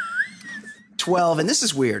 12, and this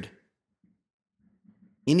is weird.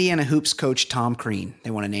 Indiana Hoops coach Tom Crean.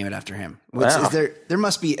 They want to name it after him. Wow. There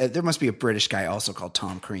must be a British guy also called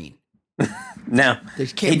Tom Crean. No,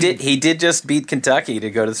 he did just beat Kentucky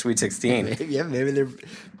to go to the Sweet 16. Maybe they're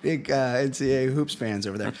big NCAA hoops fans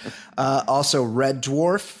over there. Also, Red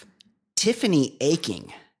Dwarf, Tiffany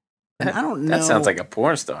Aching. And I don't know. That sounds like a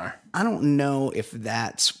porn star. I don't know if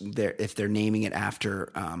they're naming it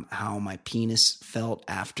after how my penis felt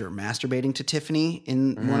after masturbating to Tiffany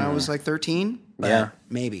when I was like 13. Yeah,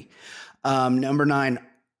 maybe. Number 9,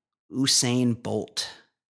 Usain Bolt.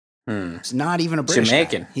 It's not even a British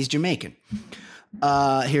Jamaican. guy. He's Jamaican.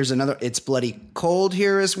 Here's another. It's Bloody Cold.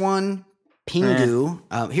 Here is one.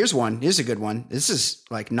 Pingu. Here's one. Here's a good one. This is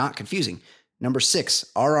like not confusing. Number 6,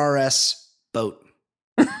 RRS Boat.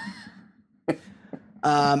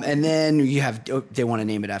 And then you have, they want to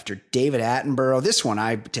name it after David Attenborough. This one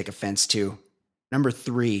I take offense to. Number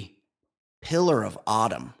 3, Pillar of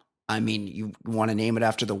Autumn. I mean, you want to name it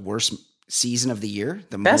after the worst season of the year,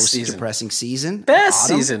 the most depressing season. Best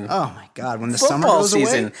season. Oh my God. When the Football summer goes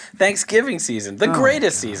season, away. Thanksgiving season, the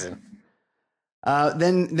greatest season.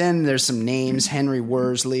 Then there's some names. Henry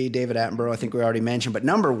Worsley, David Attenborough, I think we already mentioned. But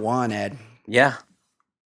number 1, Ed. Yeah.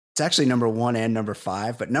 It's actually number 1 and number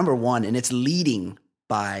 5, but number 1, and it's leading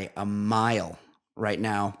by a mile right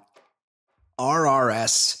now.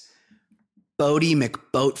 RRS Boaty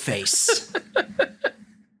McBoatface.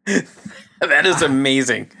 That is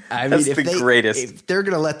amazing. I mean, That's the greatest. If they're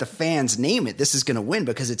going to let the fans name it, this is going to win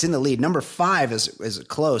because it's in the lead. Number 5 is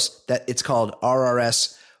close. That it's called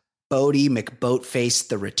RRS Boaty McBoatface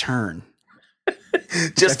The Return.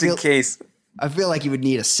 Just in case. I feel like you would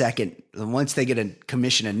need a second. Once they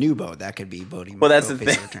commission a new boat, that could be Boaty. Well, that's the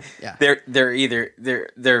thing. Return. Yeah.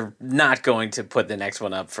 They're not going to put the next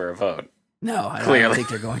one up for a vote. No, I don't think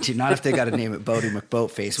they're going to. Not if they got to name it Boaty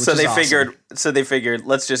McBoatface. Which is awesome. So they figured,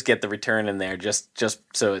 let's just get the return in there, just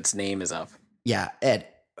so its name is up. Yeah, Ed.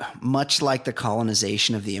 Much like the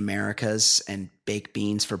colonization of the Americas and baked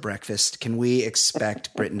beans for breakfast, can we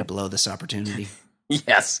expect Britain to blow this opportunity?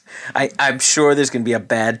 Yes, I'm sure there's going to be a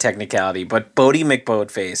bad technicality, but Boaty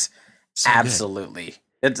McBoatface, so absolutely.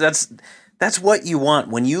 That's what you want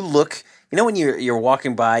when you look. You know when you're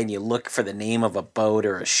walking by and you look for the name of a boat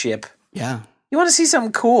or a ship. Yeah, you want to see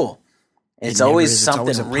something cool. It's always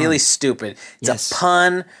something really stupid. It's a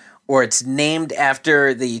pun, or it's named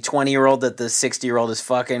after the 20-year-old that the 60-year-old is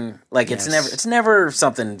fucking. Like it's never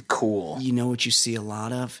something cool. You know what you see a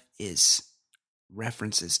lot of is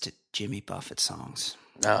references to Jimmy Buffett songs.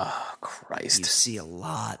 Oh, Christ. You see a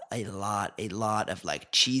lot of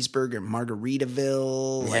like Cheeseburger,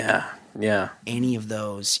 Margaritaville. Yeah. Any of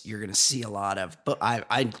those you're going to see a lot of. But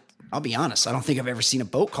I'll be honest, I don't think I've ever seen a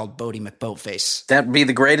boat called Boaty McBoatface. That'd be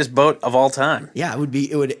the greatest boat of all time. Yeah,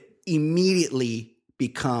 it would immediately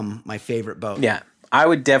become my favorite boat. Yeah, I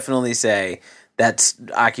would definitely say that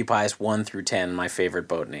occupies 1 through 10 my favorite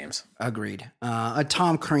boat names. Agreed.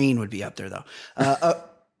 Tom Crane would be up there though.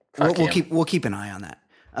 We'll keep an eye on that.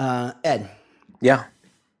 Ed. Yeah.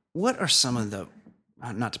 What are some of the,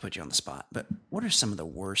 not to put you on the spot, but what are some of the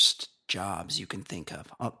worst jobs you can think of?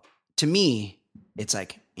 To me, it's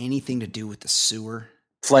like anything to do with the sewer.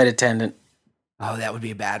 Flight attendant. Oh, that would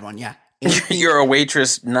be a bad one. Yeah. You're a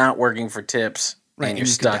waitress not working for tips, right, and you're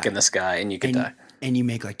stuck in the sky, and you could die. And you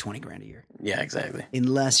make like $20,000 a year. Yeah, exactly.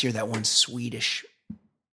 Unless you're that one Swedish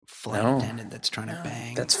flight attendant that's trying to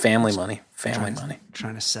bang. That's family money.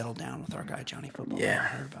 Trying to settle down with our guy, Johnny Football. Yeah. I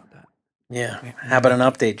heard about that. Yeah. How about an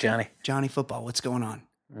update, Johnny? Johnny Football, what's going on?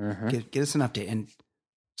 Mm-hmm. Get us an update and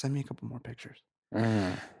send me a couple more pictures.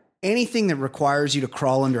 Mm. Anything that requires you to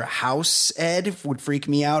crawl under a house, Ed, would freak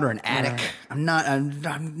me out, or an attic. I'm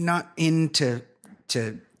not into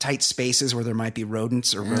tight spaces where there might be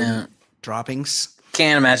rodents or rodent droppings.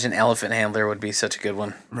 Can't imagine elephant handler would be such a good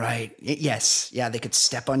one. Right. Yes. Yeah, they could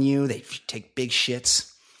step on you. They take big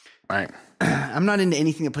shits. Right. I'm not into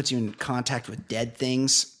anything that puts you in contact with dead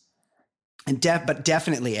things. But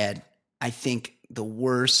definitely, Ed, I think the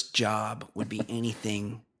worst job would be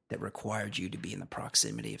anything that required you to be in the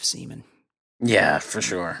proximity of semen. Yeah, for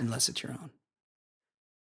sure. Unless it's your own.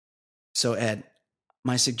 So, Ed,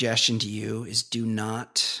 my suggestion to you is do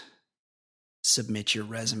not submit your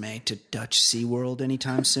resume to Dutch SeaWorld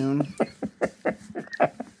anytime soon.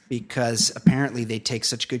 Because apparently they take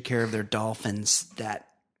such good care of their dolphins that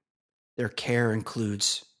their care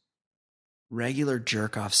includes regular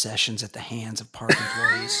jerk-off sessions at the hands of park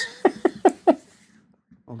employees.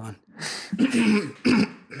 Hold on.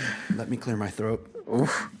 Let me clear my throat.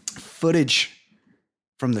 Oof. Footage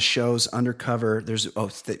from the show's undercover.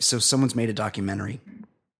 So someone's made a documentary.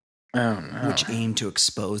 Oh, no. Which aimed to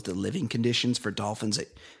expose the living conditions for dolphins at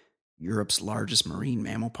Europe's largest marine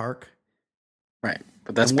mammal park. Right.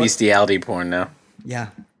 But that's bestiality porn now.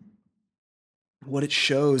 Yeah. What it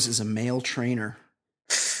shows is a male trainer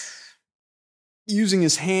using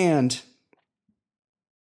his hand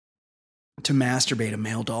to masturbate a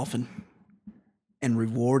male dolphin and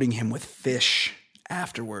rewarding him with fish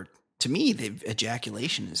afterward. To me, the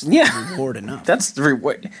ejaculation is reward enough. That's the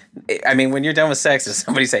reward. I mean, when you're done with sex, does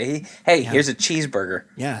somebody say, hey, here's a cheeseburger?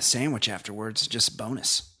 Yeah, sandwich afterwards, just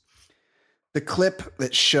bonus. The clip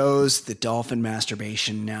that shows the dolphin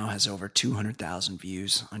masturbation now has over 200,000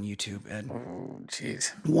 views on YouTube, Ed. Oh, jeez.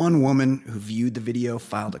 One woman who viewed the video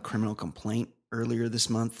filed a criminal complaint earlier this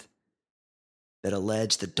month that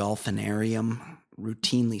alleged the dolphinarium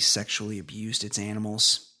routinely sexually abused its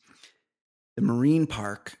animals. The marine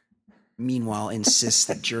park, meanwhile, insists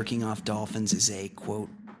that jerking off dolphins is a, quote,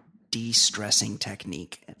 de-stressing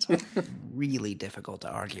technique. It's really difficult to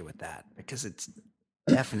argue with that because it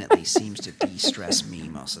definitely seems to de-stress me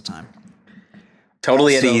most of the time.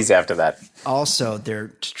 Totally at ease after that. Also, they're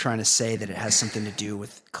trying to say that it has something to do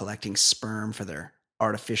with collecting sperm for their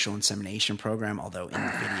artificial insemination program, although in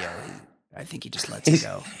the video, I think he just lets it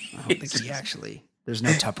go. I don't think he actually... There's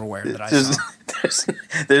no Tupperware that I saw.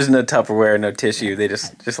 There's no Tupperware, no tissue. They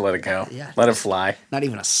just let it go. Yeah, let it fly. Not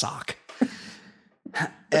even a sock.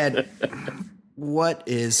 Ed, what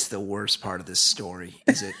is the worst part of this story?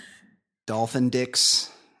 Is it dolphin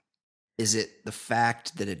dicks? Is it the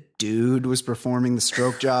fact that a dude was performing the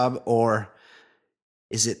stroke job? Or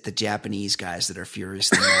is it the Japanese guys that are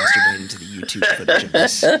furiously masturbating to the YouTube footage of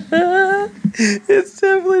this? It's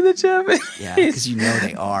definitely the Japanese. Yeah, because you know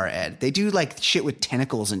they are, Ed. They do like shit with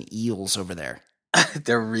tentacles and eels over there.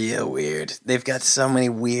 They're real weird. They've got so many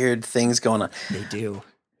weird things going on. They do.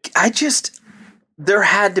 There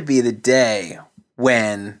had to be the day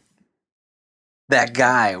when that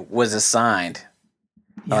guy was assigned.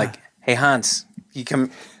 Yeah. Like, hey, Hans, you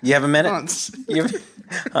have a minute? Hans.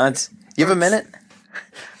 Hans, you have a minute?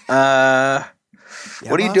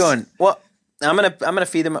 What are you doing? Well, I'm gonna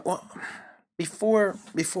feed him. Well, before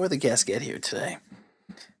the guests get here today,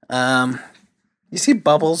 you see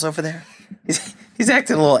Bubbles over there? He's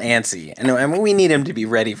acting a little antsy, and I mean we need him to be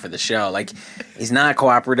ready for the show. Like he's not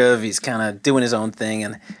cooperative. He's kind of doing his own thing,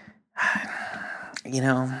 and you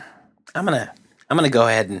know, I'm gonna go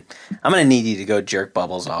ahead and I'm gonna need you to go jerk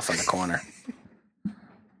Bubbles off in the corner.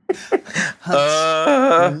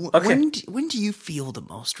 Okay. When do you feel the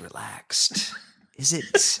most relaxed? Is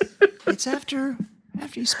it? It's after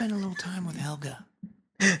you spend a little time with Helga.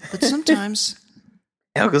 But sometimes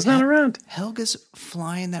Helga's not around. Helga's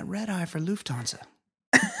flying that red eye for Lufthansa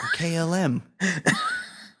or KLM,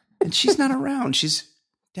 and she's not around. She's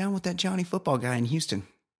down with that Johnny football guy in Houston.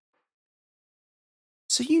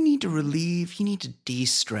 So you need to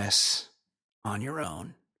de-stress on your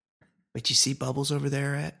own. But you see Bubbles over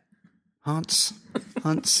there at Hunts.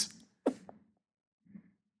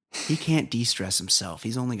 He can't de-stress himself.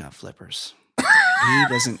 He's only got flippers.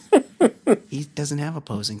 He doesn't have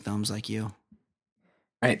opposing thumbs like you.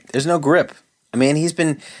 Right. There's no grip. I mean, he's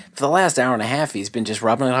been for the last hour and a half. He's been just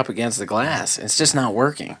rubbing it up against the glass. It's just not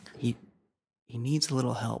working. He needs a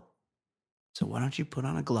little help. So why don't you put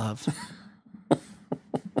on a glove,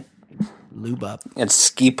 lube up, And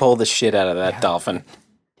ski pull the shit out of that dolphin.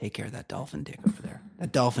 take care of that dolphin dick over there.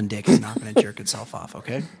 That dolphin dick is not going to jerk itself off.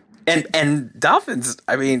 Okay. And dolphins,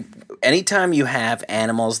 I mean, anytime you have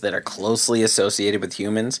animals that are closely associated with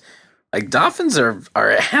humans, like dolphins are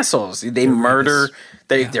assholes. They murder.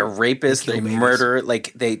 They're rapists. They murder.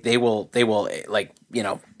 Like they will like, you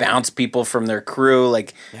know, bounce people from their crew.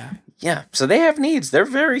 Like yeah. So they have needs. They're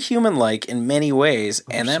very human like in many ways,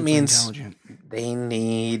 and that means they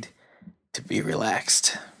need to be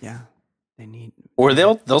relaxed. Yeah. They need, or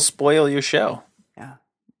they'll spoil your show. Yeah.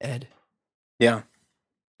 Ed. Yeah.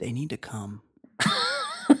 They need to come.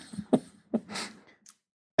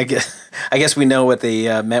 I guess we know what they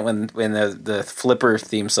meant when the Flipper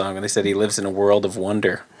theme song, when they said he lives in a world of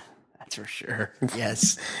wonder. That's for sure.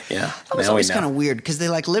 Yes. Yeah. That was always kind of weird because they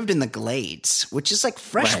like lived in the glades, which is like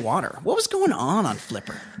fresh water. What was going on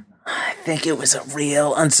Flipper? I think it was a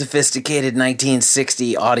real unsophisticated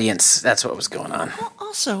 1960 audience. That's what was going on. Well,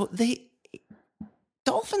 also,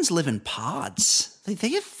 dolphins live in pods. They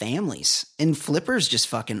have families, and Flipper's just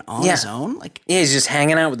fucking on his own. Like, yeah, he's just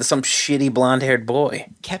hanging out with some shitty blonde-haired boy.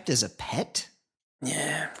 Kept as a pet?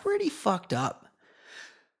 Yeah. Pretty fucked up.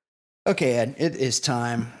 Okay, Ed, it is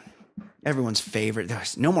time. Everyone's favorite.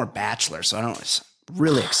 There's no more Bachelor, so it's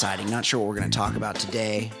really exciting. Not sure what we're going to talk about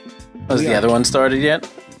today. Has the other one started yet?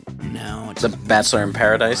 No. It's The Bachelor in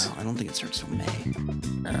Paradise? I don't think it starts till May.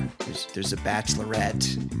 No. There's a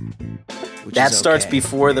Bachelorette. That starts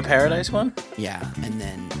before the Paradise one? Yeah, and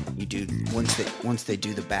then you do once they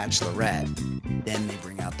do the Bachelorette, then they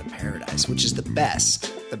bring out the Paradise, which is the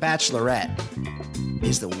best. The Bachelorette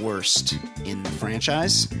is the worst in the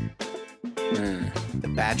franchise.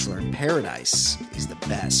 The Bachelor in Paradise is the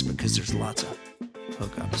best because there's lots of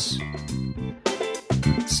hookups.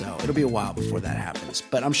 So it'll be a while before that happens.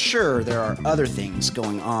 But I'm sure there are other things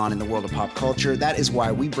going on in the world of pop culture. That is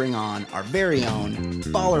why we bring on our very own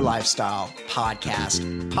Baller Lifestyle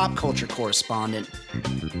podcast pop culture correspondent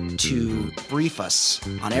to brief us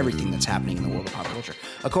on everything that's happening in the world of pop culture.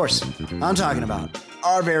 Of course, I'm talking about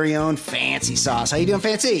our very own Fancy Sauce. How you doing,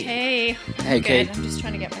 Fancy? Hey. Hey, Kate. I'm just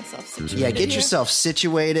trying to get myself situated. Yeah, get yourself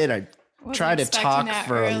situated. I tried to talk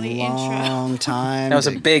for a long time. That was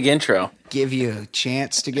a big intro. Give you a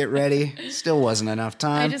chance to get ready. Still wasn't enough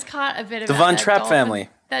time. I just caught a bit of The Von Trapp family.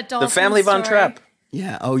 That dolphin The family Von story. Trapp.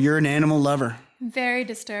 Yeah. Oh, you're an animal lover. Very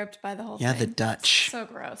disturbed by the whole thing. Yeah, the Dutch. So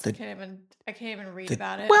gross. I can't even read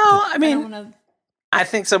about it. Well, I mean, don't wanna... I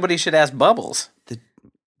think somebody should ask Bubbles.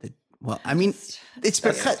 Well, I mean, it's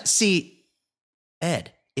because, see,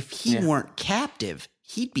 Ed, if he weren't captive,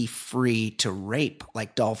 he'd be free to rape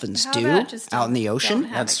like dolphins How do about just out in the don't ocean.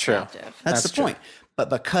 have That's a true. captive? That's the true. point. But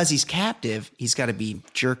because he's captive, he's got to be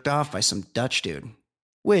jerked off by some Dutch dude,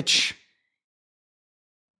 which,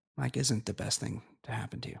 like, isn't the best thing to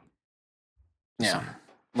happen to you. Yeah.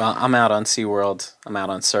 Well, I'm out on SeaWorld. I'm out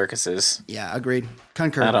on circuses. Yeah, agreed.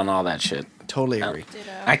 Concur. Out on all that shit. Totally agree.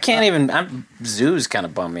 Ditto. I can't even. Zoos kind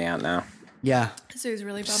of bum me out now. Yeah. Zoos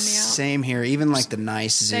really bummed me out. Same here. Even like the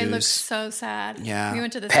nice zoos. They look so sad. Yeah. We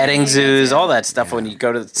went to the Petting San Diego zoos, Zoo. all that stuff. When you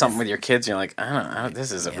go to something with your kids, you're like, I don't.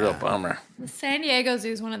 This is a real bummer. The San Diego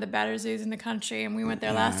Zoo is one of the better zoos in the country, and we went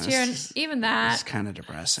there last year, and even that It's kind of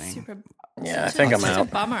depressing. super. Yeah, I think I'm such out.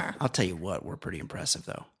 a bummer. I'll tell you what, we're pretty impressive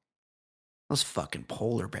though. Those fucking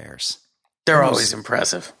polar bears. They're always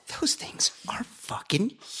impressive. Those things are fucking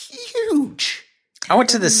huge. I went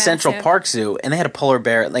to the Massive. Central Park Zoo and they had a polar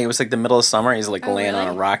bear. Like it was like the middle of summer. He's like Oh, laying on a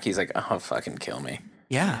really? rock. He's like, "Oh, fucking kill me."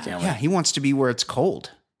 Yeah. Kill me. Yeah. He wants to be where it's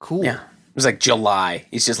cold. Cool. Yeah, it was like July.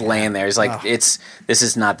 He's just laying there. He's like, This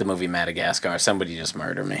is not the movie Madagascar. Somebody just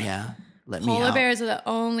murder me." Yeah. Let me Polar out. bears are the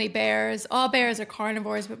only bears. All bears are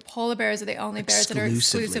carnivores, but polar bears are the only bears that are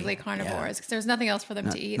Exclusively, exclusively carnivores because there's nothing else for them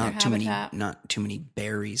to eat in their Not too many. habitat. Not too many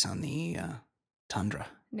berries on the tundra.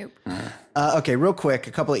 Nope. Okay, real quick,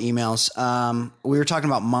 a couple of emails. We were talking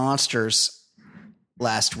about monsters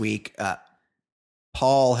last week.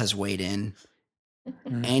 Paul has weighed in.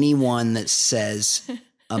 Anyone that says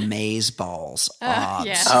amaze balls, obs.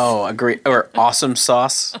 yeah. Oh, agree. Or awesome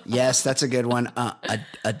sauce. Yes, that's a good one.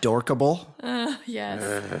 Adorkable.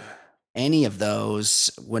 Yes. Any of those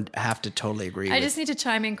would have to totally agree I with. just need to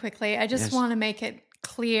chime in quickly. I just Yes. want to make it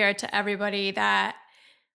clear to everybody that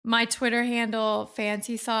my Twitter handle,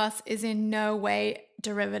 Fancy Sauce, is in no way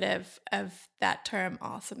derivative of that term,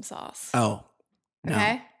 awesome sauce. Oh, no.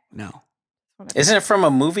 Okay? No. Isn't it from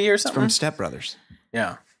a movie or It's something? from Step Brothers.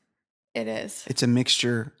 Yeah. It is. It's a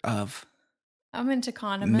mixture of I'm into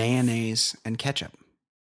condiments. mayonnaise and ketchup.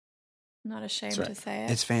 I'm not ashamed That's to right. say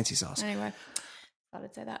it. It's fancy sauce. Anyway, thought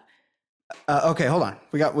I'd say that. Okay, hold on.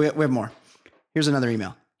 We have more. Here's another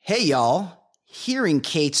email. Hey, y'all. Hearing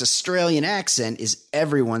Kate's Australian accent is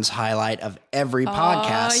everyone's highlight of every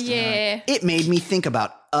podcast. Oh, yeah. It made me think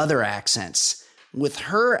about other accents. With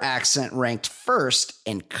her accent ranked first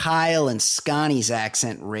and Kyle and Scotty's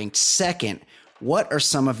accent ranked second, what are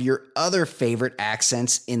some of your other favorite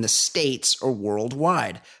accents in the States or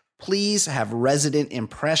worldwide? Please have resident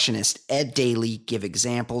impressionist Ed Daly give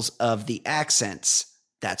examples of the accents.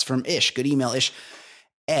 That's from Ish. Good email, Ish.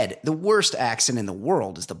 Ed, the worst accent in the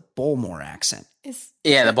world is the Bullmore accent.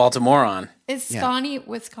 Yeah, the Baltimorean. Is Scotty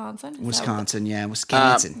Wisconsin? Is that Wisconsin, yeah,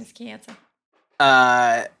 Wisconsin. Wisconsin.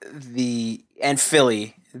 And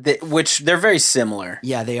Philly, which they're very similar.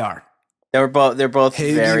 Yeah, they are. They're both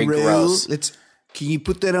very roll. gross. Can you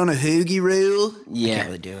put that on a hoagie roll? I Yeah. can't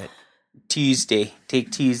really do it. Tuesday,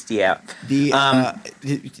 take Tuesday out.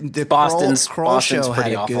 The Boston's Kroll show had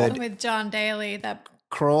pretty a awful. good With John Daly, that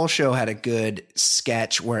Kroll show had a good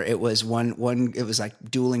sketch where it was one it was like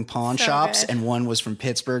dueling pawn So shops, good. and one was from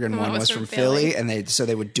Pittsburgh and And one was from Philly, and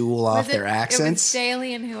they would duel off their It was accents.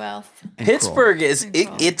 Daly and who else? And Pittsburgh Kroll. is And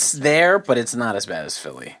Kroll. it's there, but it's not as bad as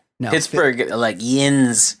Philly. No, Pittsburgh, like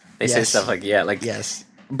yins, they say Yes. stuff like Yes.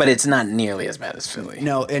 but it's not nearly as bad as Philly.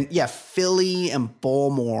 No, and yeah, Philly and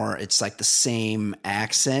Bullmore, it's like the same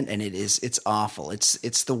accent, and it's awful.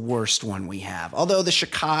 It's the worst one we have. Although the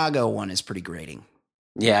Chicago one is pretty grating.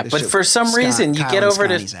 Yeah, They but should- for some Scott- reason you Kyle get and over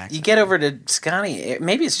Scotty's to accent. Scotty.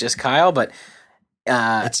 Maybe it's just Kyle, but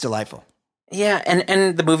It's delightful. yeah,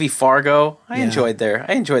 and the movie Fargo, I Yeah. enjoyed their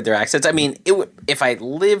accents. I mean, if I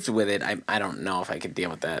lived with it, I don't know if I could deal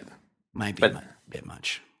with that. Might be But- a bit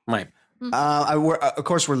much. My Of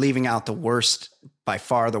course, we're leaving out the worst, by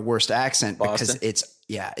far the worst accent because Boston?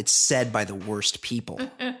 it's said by the worst people.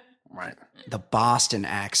 right, The Boston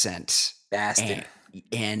accent, Boston.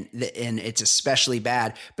 and it's especially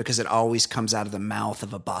bad because it always comes out of the mouth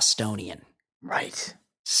of a Bostonian. Right.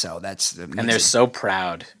 So And they're so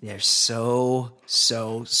proud. they're so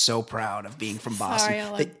proud of being from Boston. Sorry,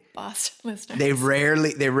 all our Boston listeners. They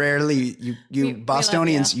rarely you We love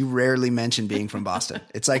Bostonians you. you rarely mention being from Boston.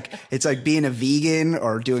 It's like being a vegan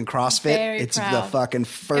or doing CrossFit. Very it's the proud. fucking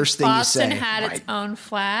first if thing Boston you say. had its own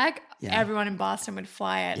flag, Yeah. everyone in Boston would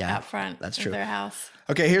fly it Yeah, out front that's of true. their house.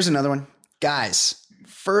 Okay, here's another one. Guys,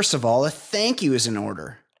 first of all, a thank you is in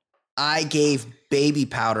order. I gave baby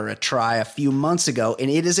powder a try a few months ago, and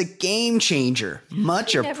it is a game changer.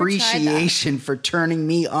 Much Never tried that. appreciation for turning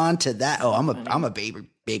me on to that. Oh, I'm a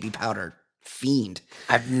baby powder fiend.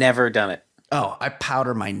 I've never done it. Oh, I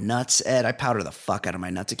powder my nuts, Ed. I powder the fuck out of my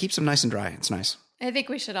nuts. It keeps them nice and dry. It's nice. I think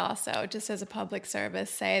we should also, just as a public service,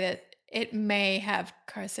 say that it may have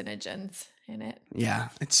carcinogens in it. Yeah,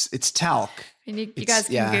 it's talc. And you It's- guys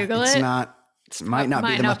can yeah, Google it's it. Not. It might not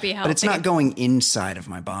be the most, be but it's not healthy. going inside of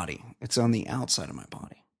my body. It's on the outside of my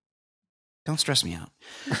body. Don't stress me out.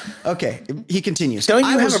 Okay, he continues. Don't you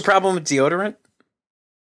I have was- a problem with deodorant?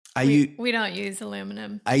 We don't use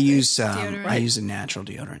aluminum. I use deodorant. I use a natural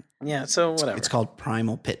deodorant. Yeah, so whatever. It's called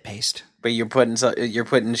Primal Pit Paste. But you're putting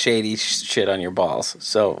shady shit on your balls.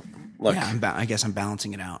 So look, Yeah, I guess I'm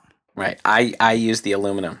balancing it out. right. I use the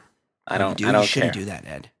aluminum. I don't You shouldn't care. do that,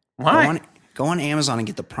 Ed. Why? Go on Amazon and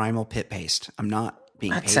get the Primal Pit Paste. I'm not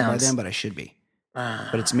being paid by them, but I should be.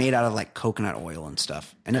 But it's made out of like coconut oil and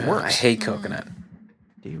stuff, and it works. I hate coconut.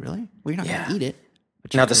 Do you really? Well, you're not gonna eat it.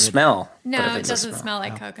 But Now the smell. No, but if it it's a doesn't smell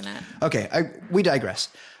like coconut. Okay, we digress.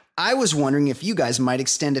 I was wondering if you guys might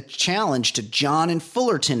extend a challenge to John in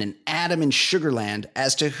Fullerton and Adam in Sugarland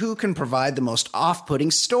as to who can provide the most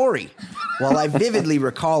off-putting story. While I vividly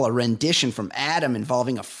recall a rendition from Adam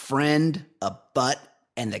involving a friend, a butt,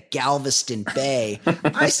 and the Galveston Bay,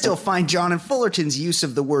 I still find John and Fullerton's use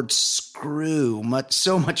of the word screw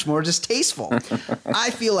so much more distasteful.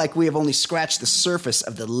 I feel like we have only scratched the surface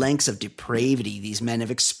of the lengths of depravity these men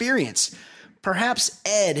have experienced. Perhaps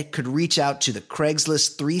Ed could reach out to the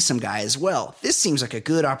Craigslist threesome guy as well. This seems like a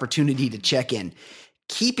good opportunity to check in.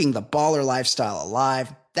 Keeping the baller lifestyle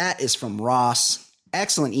alive. That is from Ross.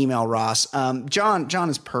 Excellent email, Ross. John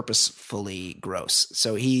is purposefully gross.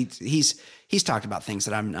 So he's talked about things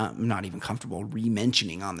that I'm not even comfortable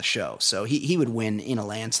re-mentioning on the show. So he would win in a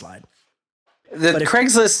landslide. The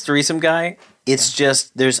Craigslist threesome guy, it's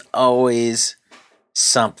just there's always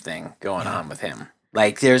something going on with him.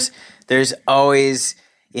 Like there's always,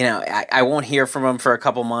 I won't hear from him for a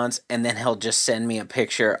couple months, and then he'll just send me a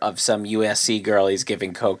picture of some USC girl he's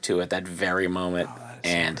giving coke to at that very moment,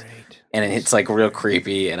 and it's like real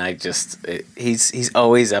creepy. And he's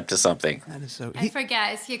always up to something. That is so. I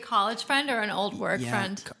forget. Is he a college friend or an old work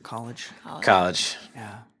friend? College.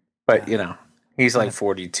 Yeah, but he's like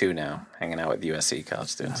 42 now, hanging out with USC college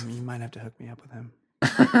students. You might have to hook me up with him.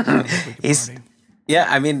 Yeah,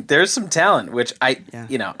 I mean, there's some talent, which I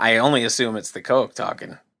only assume it's the coke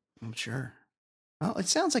talking. I'm sure. Well, it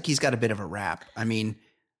sounds like he's got a bit of a rap. I mean,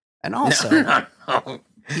 and also no.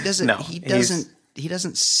 he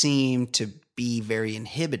doesn't seem to be very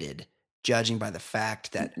inhibited, judging by the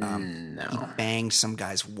fact that he banged some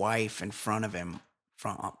guy's wife in front of him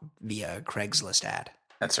via a Craigslist ad.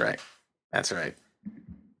 That's right.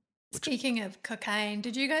 Speaking of cocaine,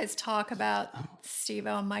 did you guys talk about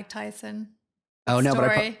Steve-O and Mike Tyson? Oh, no,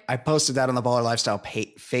 story? but I posted that on the Baller Lifestyle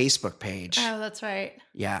Facebook page. Oh, that's right.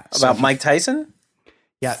 Yeah. About Mike Tyson?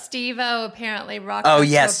 Yeah. Steve-O apparently rocked up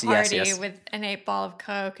to a party with an 8-ball of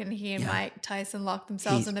coke, and he and Mike Tyson locked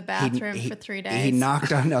themselves in the bathroom for 3 days. He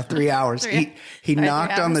knocked on 3 hours. He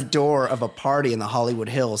knocked on the door of a party in the Hollywood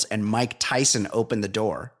Hills, and Mike Tyson opened the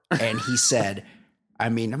door, and he said, I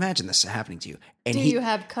mean, imagine this happening to you. And you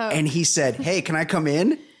have coke? And he said, hey, can I come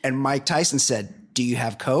in? And Mike Tyson said, do you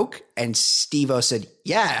have coke? And Steve-O said,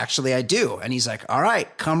 yeah, actually I do. And he's like, all right,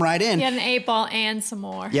 come right in. He had an 8-ball and some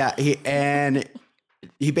more. Yeah.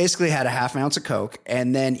 He basically had a half ounce of coke.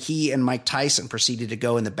 And then he and Mike Tyson proceeded to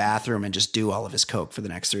go in the bathroom and just do all of his coke for the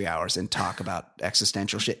next 3 hours and talk about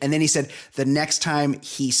existential shit. And then he said the next time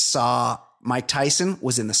he saw Mike Tyson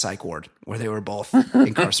was in the psych ward where they were both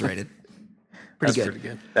incarcerated. Pretty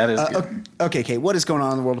good. That is good. Okay, Kate, what is going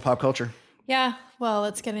on in the world of pop culture? Yeah, well,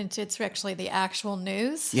 let's get into it's actually the actual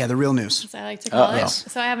news. Yeah, the real news. As I like to call it.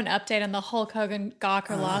 So I have an update on the Hulk Hogan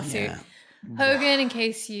Gawker lawsuit. Yeah. Hogan, in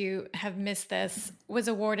case you have missed this, was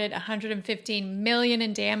awarded $115 million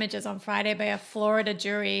in damages on Friday by a Florida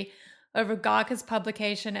jury over Gawker's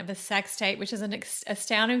publication of a sex tape, which is an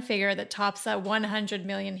astounding figure that tops the $100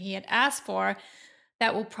 million he had asked for.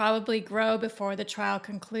 That will probably grow before the trial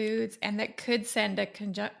concludes, and that could send a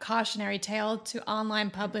cautionary tale to online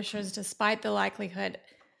publishers despite the likelihood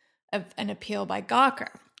of an appeal by Gawker.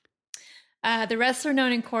 The wrestler,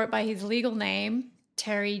 known in court by his legal name,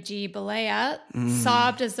 Terry G. Bollea,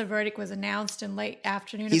 sobbed as the verdict was announced in late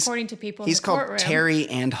afternoon, according to people in the courtroom. He's called Terry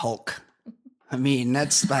and Hulk. I mean,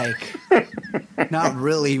 that's like not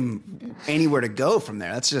really anywhere to go from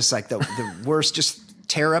there. That's just like the worst, just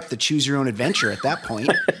tear up the choose your own adventure at that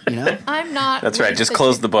point, I'm not. That's right. Just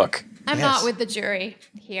close the book. I'm not with the jury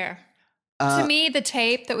here. To me, the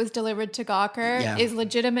tape that was delivered to Gawker is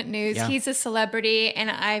legitimate news. Yeah. He's a celebrity,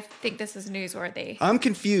 and I think this is newsworthy. I'm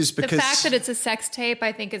confused because the fact that it's a sex tape,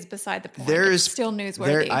 I think, is beside the point. It's still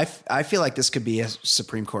newsworthy. I feel like this could be a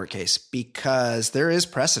Supreme Court case because there is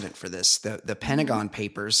precedent for this. The Pentagon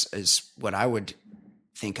Papers is what I would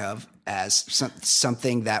think of as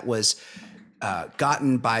something that was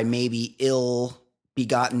gotten by maybe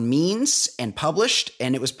ill-begotten means and published,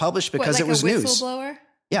 and it was published because it was news. Whistleblower?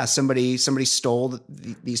 Yeah, somebody stole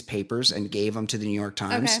these papers and gave them to the New York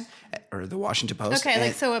Times or the Washington Post. Okay,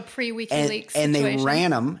 like so a pre-WikiLeaks situation. And they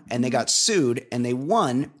ran them and they got sued and they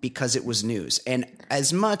won because it was news. And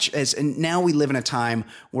as much as and now we live in a time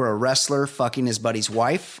where a wrestler fucking his buddy's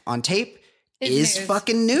wife on tape is news.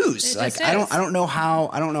 Fucking news. Like I don't know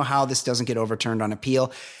how this doesn't get overturned on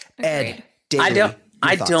appeal. Agreed. Ed, David,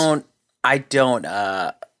 I don't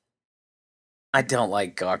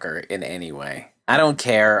like Gawker in any way. I don't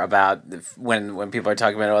care about when people are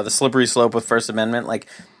talking about the slippery slope with First Amendment. Like,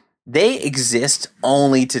 they exist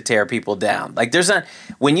only to tear people down. Like, there's not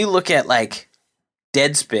when you look at like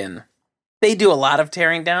Deadspin, they do a lot of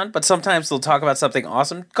tearing down, but sometimes they'll talk about something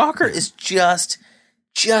awesome. Gawker is just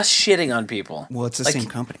shitting on people. Well, it's the same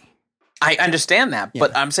company. I understand that,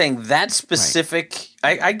 but I'm saying that specific.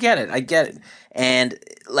 Right. I get it, and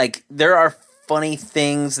like there are funny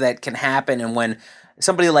things that can happen, and when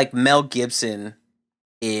somebody like Mel Gibson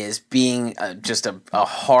is being just a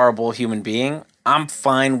horrible human being, I'm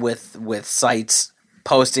fine with sites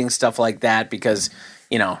posting stuff like that because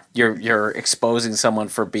you're exposing someone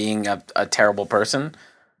for being a terrible person.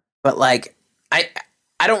 But like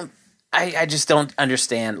I just don't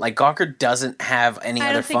understand. Like Gawker doesn't have any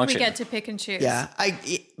other function. I don't think we get to pick and choose. Yeah,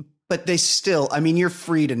 but they still, I mean, you're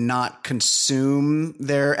free to not consume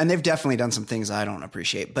and they've definitely done some things I don't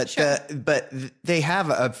appreciate, but but they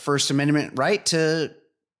have a First Amendment right to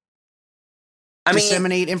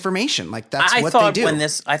disseminate information. Like that's what they do.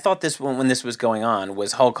 I thought when this was going on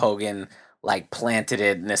was Hulk Hogan like planted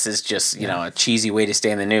it, and this is just a cheesy way to stay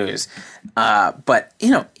in the news. But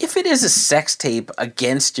if it is a sex tape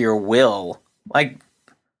against your will, like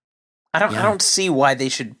I don't see why they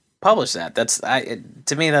should publish that.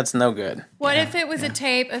 To me, that's no good. What if it was a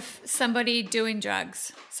tape of somebody doing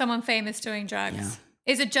drugs, someone famous doing drugs? Yeah.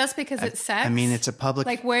 Is it just because it's sex? I mean, it's a public.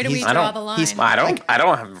 Like, where do we draw the line? I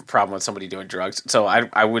don't have a problem with somebody doing drugs, so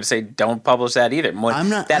I would say don't publish that either.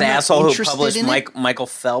 I'm asshole who published Michael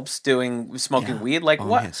Phelps smoking weed. Like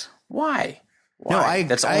what? Why? No,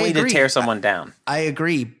 that's only to tear someone down. I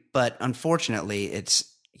agree, but unfortunately, it's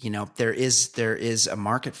there is a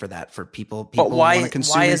market for that for people. People want to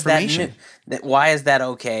consume information. Why is that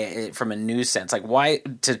okay from a news sense? Like why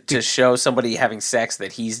to show somebody having sex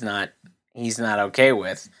that he's not okay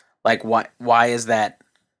with? Like why is that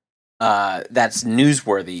that's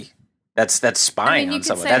newsworthy? That's spying on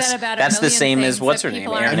someone. That's the same as what's her name,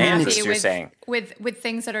 Erin Andrews. You're saying with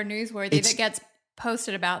things that are newsworthy that gets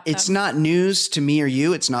posted about them. It's not news to me or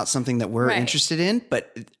you. It's not something that we're interested in,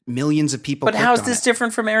 but millions of people. But how is this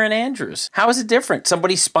different from Erin Andrews? How is it different?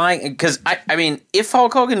 Somebody spying? Because I mean, if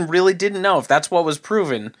Hulk Hogan really didn't know, if that's what was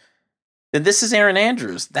proven, then this is Erin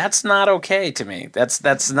Andrews. That's not okay to me. That's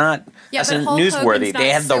not newsworthy. They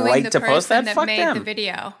have the right to post that. Fuck them. The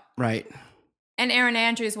video, right? And Erin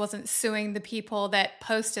Andrews wasn't suing the people that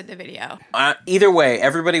posted the video. Either way,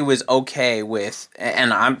 everybody was okay with,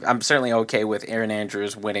 and I'm certainly okay with Erin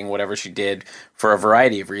Andrews winning whatever she did for a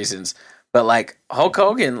variety of reasons. But like Hulk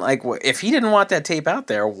Hogan, like if he didn't want that tape out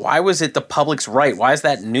there, why was it the public's right? Why is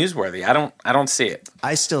that newsworthy? I don't see it.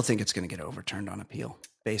 I still think it's going to get overturned on appeal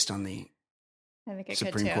based on the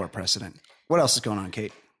Supreme Court precedent. What else is going on,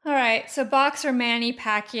 Kate? All right, so boxer Manny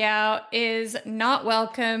Pacquiao is not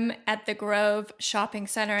welcome at the Grove Shopping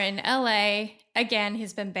Center in LA. Again,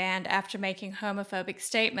 he's been banned after making homophobic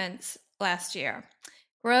statements last year.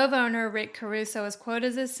 Grove owner Rick Caruso is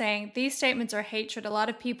quoted as saying, "These statements are hatred. A lot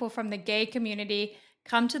of people from the gay community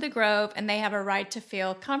come to the Grove and they have a right to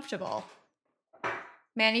feel comfortable."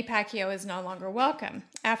 Manny Pacquiao is no longer welcome.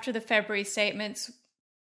 After the February statements,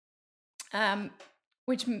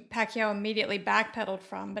 which Pacquiao immediately backpedaled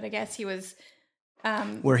from, but I guess he was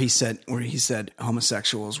where he said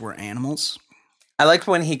homosexuals were animals. I liked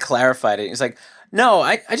when he clarified it. He's like, "No,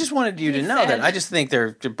 I just wanted you to know that I just think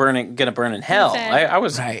they're gonna burn in hell." I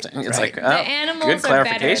was right. It's like the animals are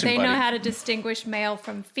better. They know how to distinguish male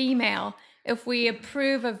from female. If we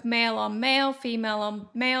approve of male on male, female on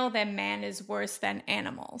male, then man is worse than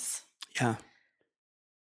animals. Yeah.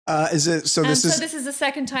 This is the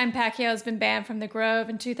second time Pacquiao has been banned from the Grove.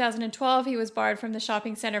 In 2012, he was barred from the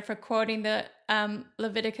shopping center for quoting the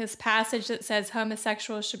Leviticus passage that says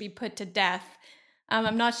homosexuals should be put to death.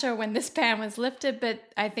 I'm not sure when this ban was lifted, but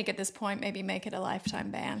I think at this point, maybe make it a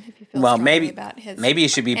lifetime ban if you feel strongly about his maybe you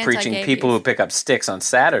should be preaching people who pick up sticks on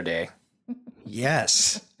Saturday.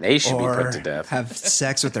 Yes. They should be put to death. Have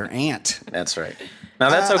sex with their aunt. That's right. Now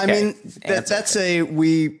that's okay. I mean, that's okay.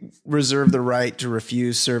 We reserve the right to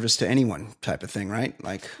refuse service to anyone type of thing, right?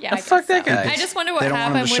 Like, fuck that guy. I just wonder what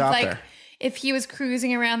happened with if he was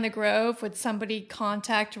cruising around the Grove, would somebody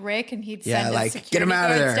contact Rick and he'd send his security get him out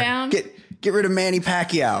of there. Down? Get rid of Manny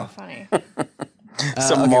Pacquiao. Funny.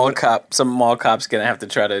 Some mall cop's gonna have to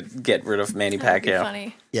try to get rid of Manny That'd be Pacquiao.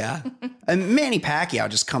 funny. Yeah. And Manny Pacquiao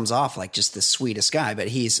just comes off like just the sweetest guy, but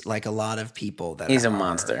he's like a lot of people that He's a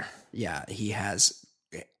monster. Yeah, he has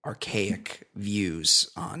archaic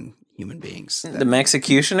views on human beings. The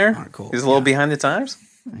Mexicutioner? Aren't cool. He's a little behind the times.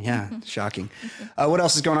 Yeah, shocking. What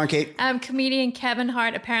else is going on, Kate? Comedian Kevin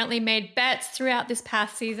Hart apparently made bets throughout this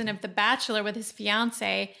past season of The Bachelor with his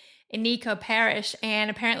fiance, Eniko Parrish, and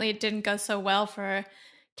apparently it didn't go so well for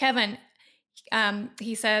Kevin.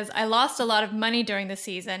 He says, I lost a lot of money during the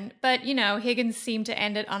season, but, Higgins seemed to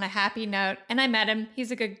end it on a happy note, and I met him.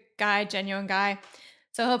 He's a good guy, genuine guy.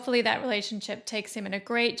 So hopefully that relationship takes him in a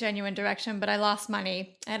great, genuine direction, but I lost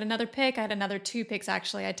money. I had another pick. I had another 2 picks,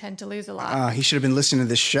 actually. I tend to lose a lot. He should have been listening to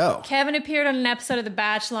this show. Kevin appeared on an episode of The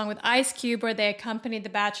Bachelor along with Ice Cube, where they accompanied The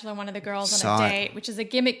Bachelor, one of the girls, on a date, which is a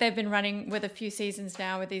gimmick they've been running with a few seasons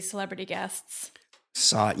now with these celebrity guests.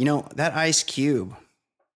 Saw it. That Ice Cube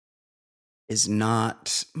is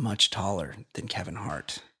not much taller than Kevin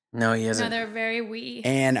Hart. No, he isn't. No, they're very wee.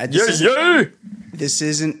 And this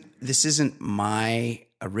isn't my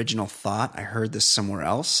original thought. I heard this somewhere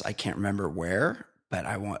else. I can't remember where, but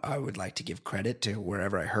I would like to give credit to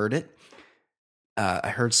wherever I heard it. I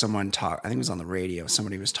heard someone talk. I think it was on the radio.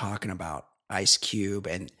 Somebody was talking about Ice Cube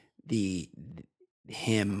and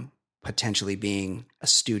him potentially being a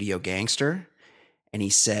studio gangster. And he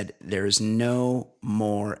said there is no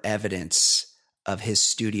more evidence of his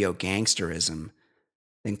studio gangsterism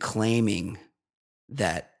than claiming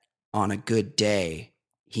that on a good day,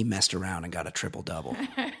 he messed around and got a triple-double.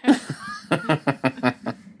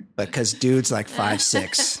 Because dude's like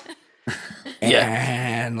 5'6".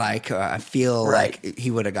 And I feel like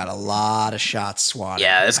he would have got a lot of shots swatted.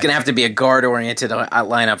 Yeah, it's going to have to be a guard-oriented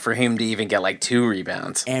lineup for him to even get like 2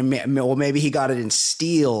 rebounds. And maybe he got it in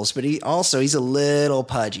steals, but he's a little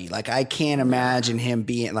pudgy. Like, I can't imagine him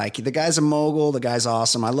being like, the guy's a mogul, the guy's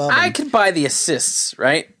awesome. I love him. I could buy the assists,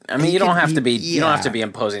 right? I mean, you don't have to be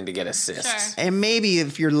imposing to get assists. Sure. And maybe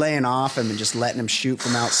if you're laying off him and just letting him shoot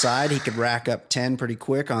from outside, he could rack up 10 pretty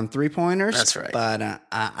quick on 3-pointers. That's right. But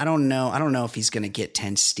I don't know. I don't know if he's going to get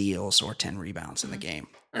 10 steals or 10 rebounds in the game.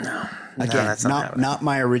 No. Again, that's not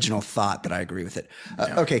my original thought that I agree with it.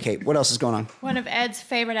 Okay, Kate, what else is going on? One of Ed's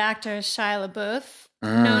favorite actors, Shia LaBeouf,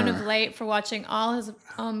 known of late for watching all his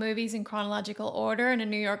own movies in chronological order in a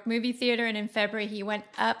New York movie theater, and in February he went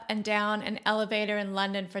up and down an elevator in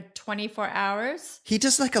London for 24 hours. He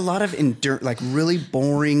does like a lot of really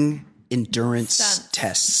boring endurance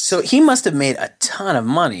tests. So he must have made a ton of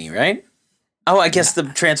money, right? Oh, I guess the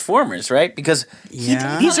Transformers, right? Because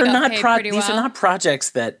these are not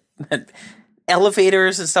projects that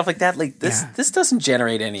elevators and stuff like that. Like this doesn't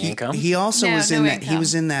generate any income. He also was in that. He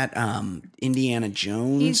was in that Indiana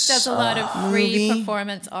Jones. He does a lot of free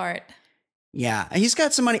performance art. Yeah, he's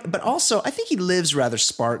got some money, but also I think he lives rather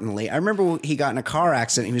spartanly. I remember he got in a car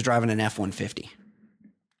accident. He was driving an F-150.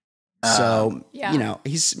 So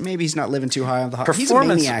he's not living too high on the hot. He's a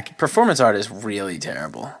maniac. Performance art is really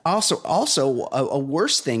terrible. Also, a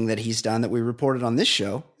worse thing that he's done that we reported on this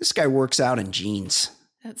show. This guy works out in jeans.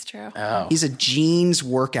 That's true. Oh. He's a jeans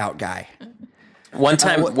workout guy. One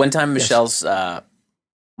time, Michelle's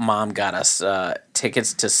mom got us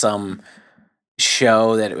tickets to some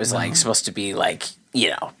show that it was like supposed to be like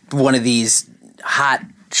one of these hot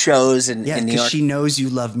shows in New York. Because she knows you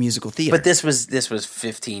love musical theater. But this was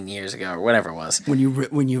 15 years ago or whatever it was. When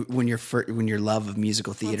your love of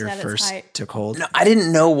musical theater first took hold. No, I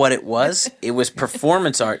didn't know what it was. It was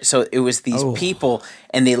performance art. So it was these people,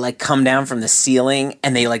 and they like come down from the ceiling,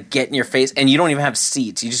 and they like get in your face, and you don't even have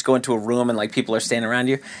seats. You just go into a room, and like people are standing around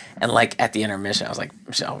you. And like at the intermission, I was like,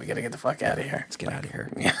 Michelle, we gotta get the fuck out of here. Let's get out of here.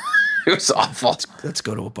 Yeah, it was awful. Let's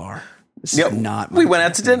go to a bar. We went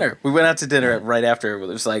out to dinner. We went out to dinner right after. It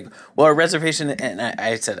was like, well, our reservation, and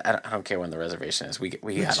I said, I don't care when the reservation is. We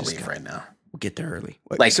got to leave right now. We'll get there early.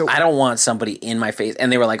 I don't want somebody in my face,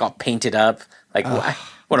 and they were like all painted up. Like,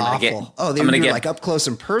 what am I gonna get? Oh, they were like up close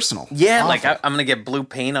and personal. Yeah, awful. like I'm gonna get blue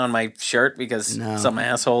paint on my shirt because some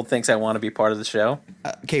asshole thinks I want to be part of the show.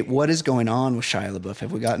 Kate, what is going on with Shia LaBeouf?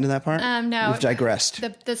 Have we gotten to that part? No. We've digressed.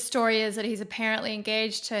 The story is that he's apparently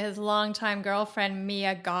engaged to his longtime girlfriend,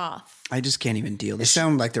 Mia Goth. I just can't even deal. They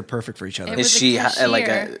sound like they're perfect for each other. Is she like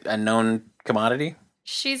a known commodity?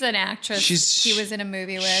 She's an actress. She was in a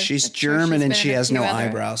movie with. She's German and she has no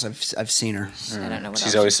eyebrows. I've seen her. I don't know what she's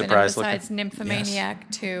else always she's surprised been in besides Nymphomaniac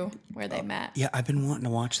 2, where they met. Yeah, I've been wanting to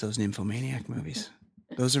watch those Nymphomaniac movies.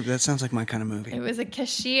 That sounds like my kind of movie. It was a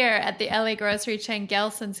cashier at the LA grocery chain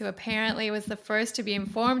Gelson's who apparently was the first to be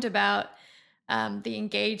informed about the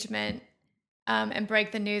engagement and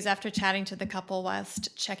break the news after chatting to the couple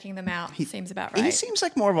whilst checking them out. Seems about right. He seems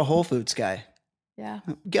like more of a Whole Foods guy. Yeah.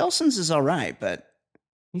 Gelson's is all right, but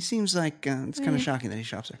he seems like it's kind of shocking that he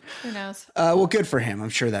shops there. Who knows? Well, good for him. I'm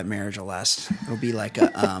sure that marriage will last. It'll be like a.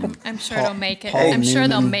 I'm sure it'll make it. Paul I'm sure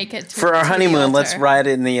they'll Newman. make it For our to honeymoon, the let's altar. ride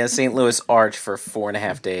in the St. Louis Arch for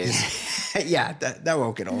 4.5 days. Yeah, that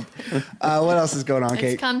won't get old. What else is going on,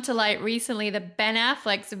 Kate? It's come to light recently that Ben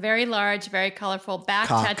Affleck's very large, very colorful back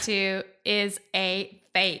Cock. tattoo is a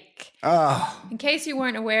fake. Oh, In case you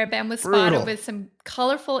weren't aware, Ben was Brutal. spotted with some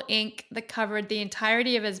colorful ink that covered the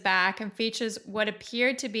entirety of his back and features what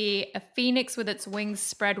appeared to be a phoenix with its wings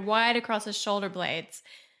spread wide across his shoulder blades.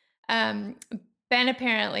 Ben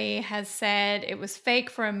apparently has said it was fake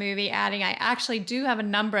for a movie, adding, "I actually do have a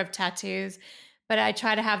number of tattoos, but I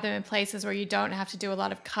try to have them in places where you don't have to do a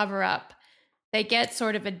lot of cover up. They get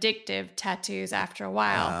sort of addictive, tattoos, after a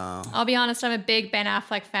while." Oh. I'll be honest, I'm a big Ben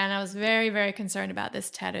Affleck fan. I was very, very concerned about this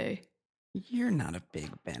tattoo. you're not a big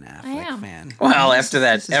Ben I Affleck am. fan. Well, after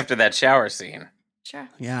that shower scene. Sure.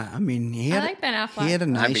 Yeah, I mean, I like Ben Affleck. he had a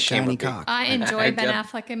nice became a shiny big- cock. I enjoy I Ben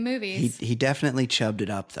def- Affleck in movies, He definitely chubbed it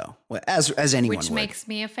up though, well, as anyone which would. makes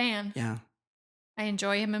me a fan. Yeah, I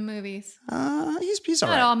enjoy him in movies. he's all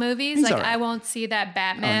Not right. all movies. He's like all right. I won't see that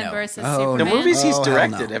Batman Oh, no. versus Oh, The Superman movies he's Oh, hell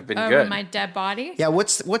directed no. have been over good. my dead body. Yeah,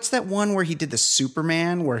 what's that one where he did the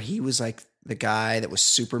Superman, where he was like the guy that was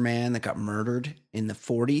Superman that got murdered in the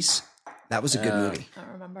 40s? That was a good movie. I don't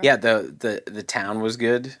remember. Yeah, the town was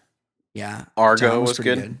good. Yeah, Argo Tom was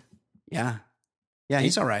pretty good. Yeah,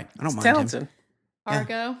 he's all right. I don't He's mind him. talented.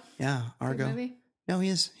 Argo. Yeah, Good Argo. movie. No, he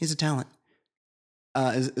is. He's a talent.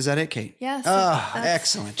 Is that it, Kate? Yes. Oh, that's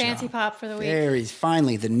excellent Fancy job. pop for the week. Very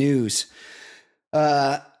finally the news.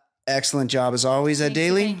 Excellent job as always, Ed Thank you,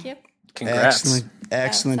 Daly. Thank you. Congrats.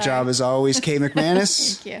 Excellent sorry. job as always, Kate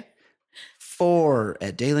McManus. Thank you. For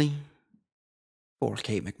Ed Daly, for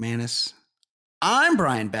Kate McManus, I'm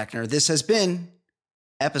Brian Beckner. This has been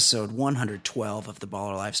episode 112 of the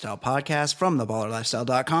Baller Lifestyle Podcast from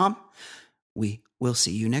theballerlifestyle.com. We will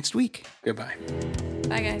see you next week. Goodbye.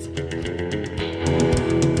 Bye, guys.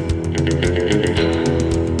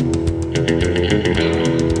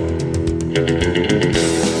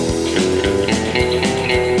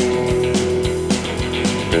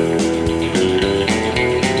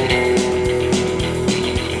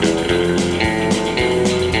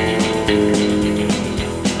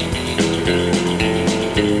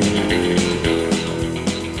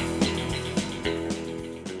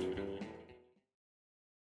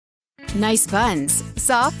 Nice buns,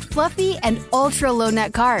 soft, fluffy, and ultra low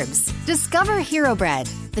net carbs. Discover Hero Bread,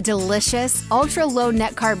 the delicious ultra low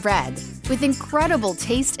net carb bread with incredible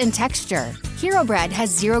taste and texture. Hero Bread has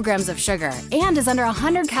 0 grams of sugar and is under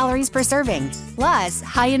 100 calories per serving. Plus,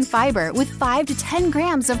 high in fiber with 5 to 10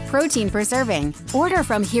 grams of protein per serving. Order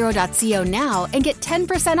from hero.co now and get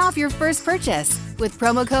 10% off your first purchase with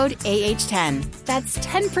promo code AH10. That's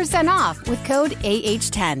 10% off with code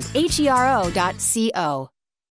AH10. HERO.co.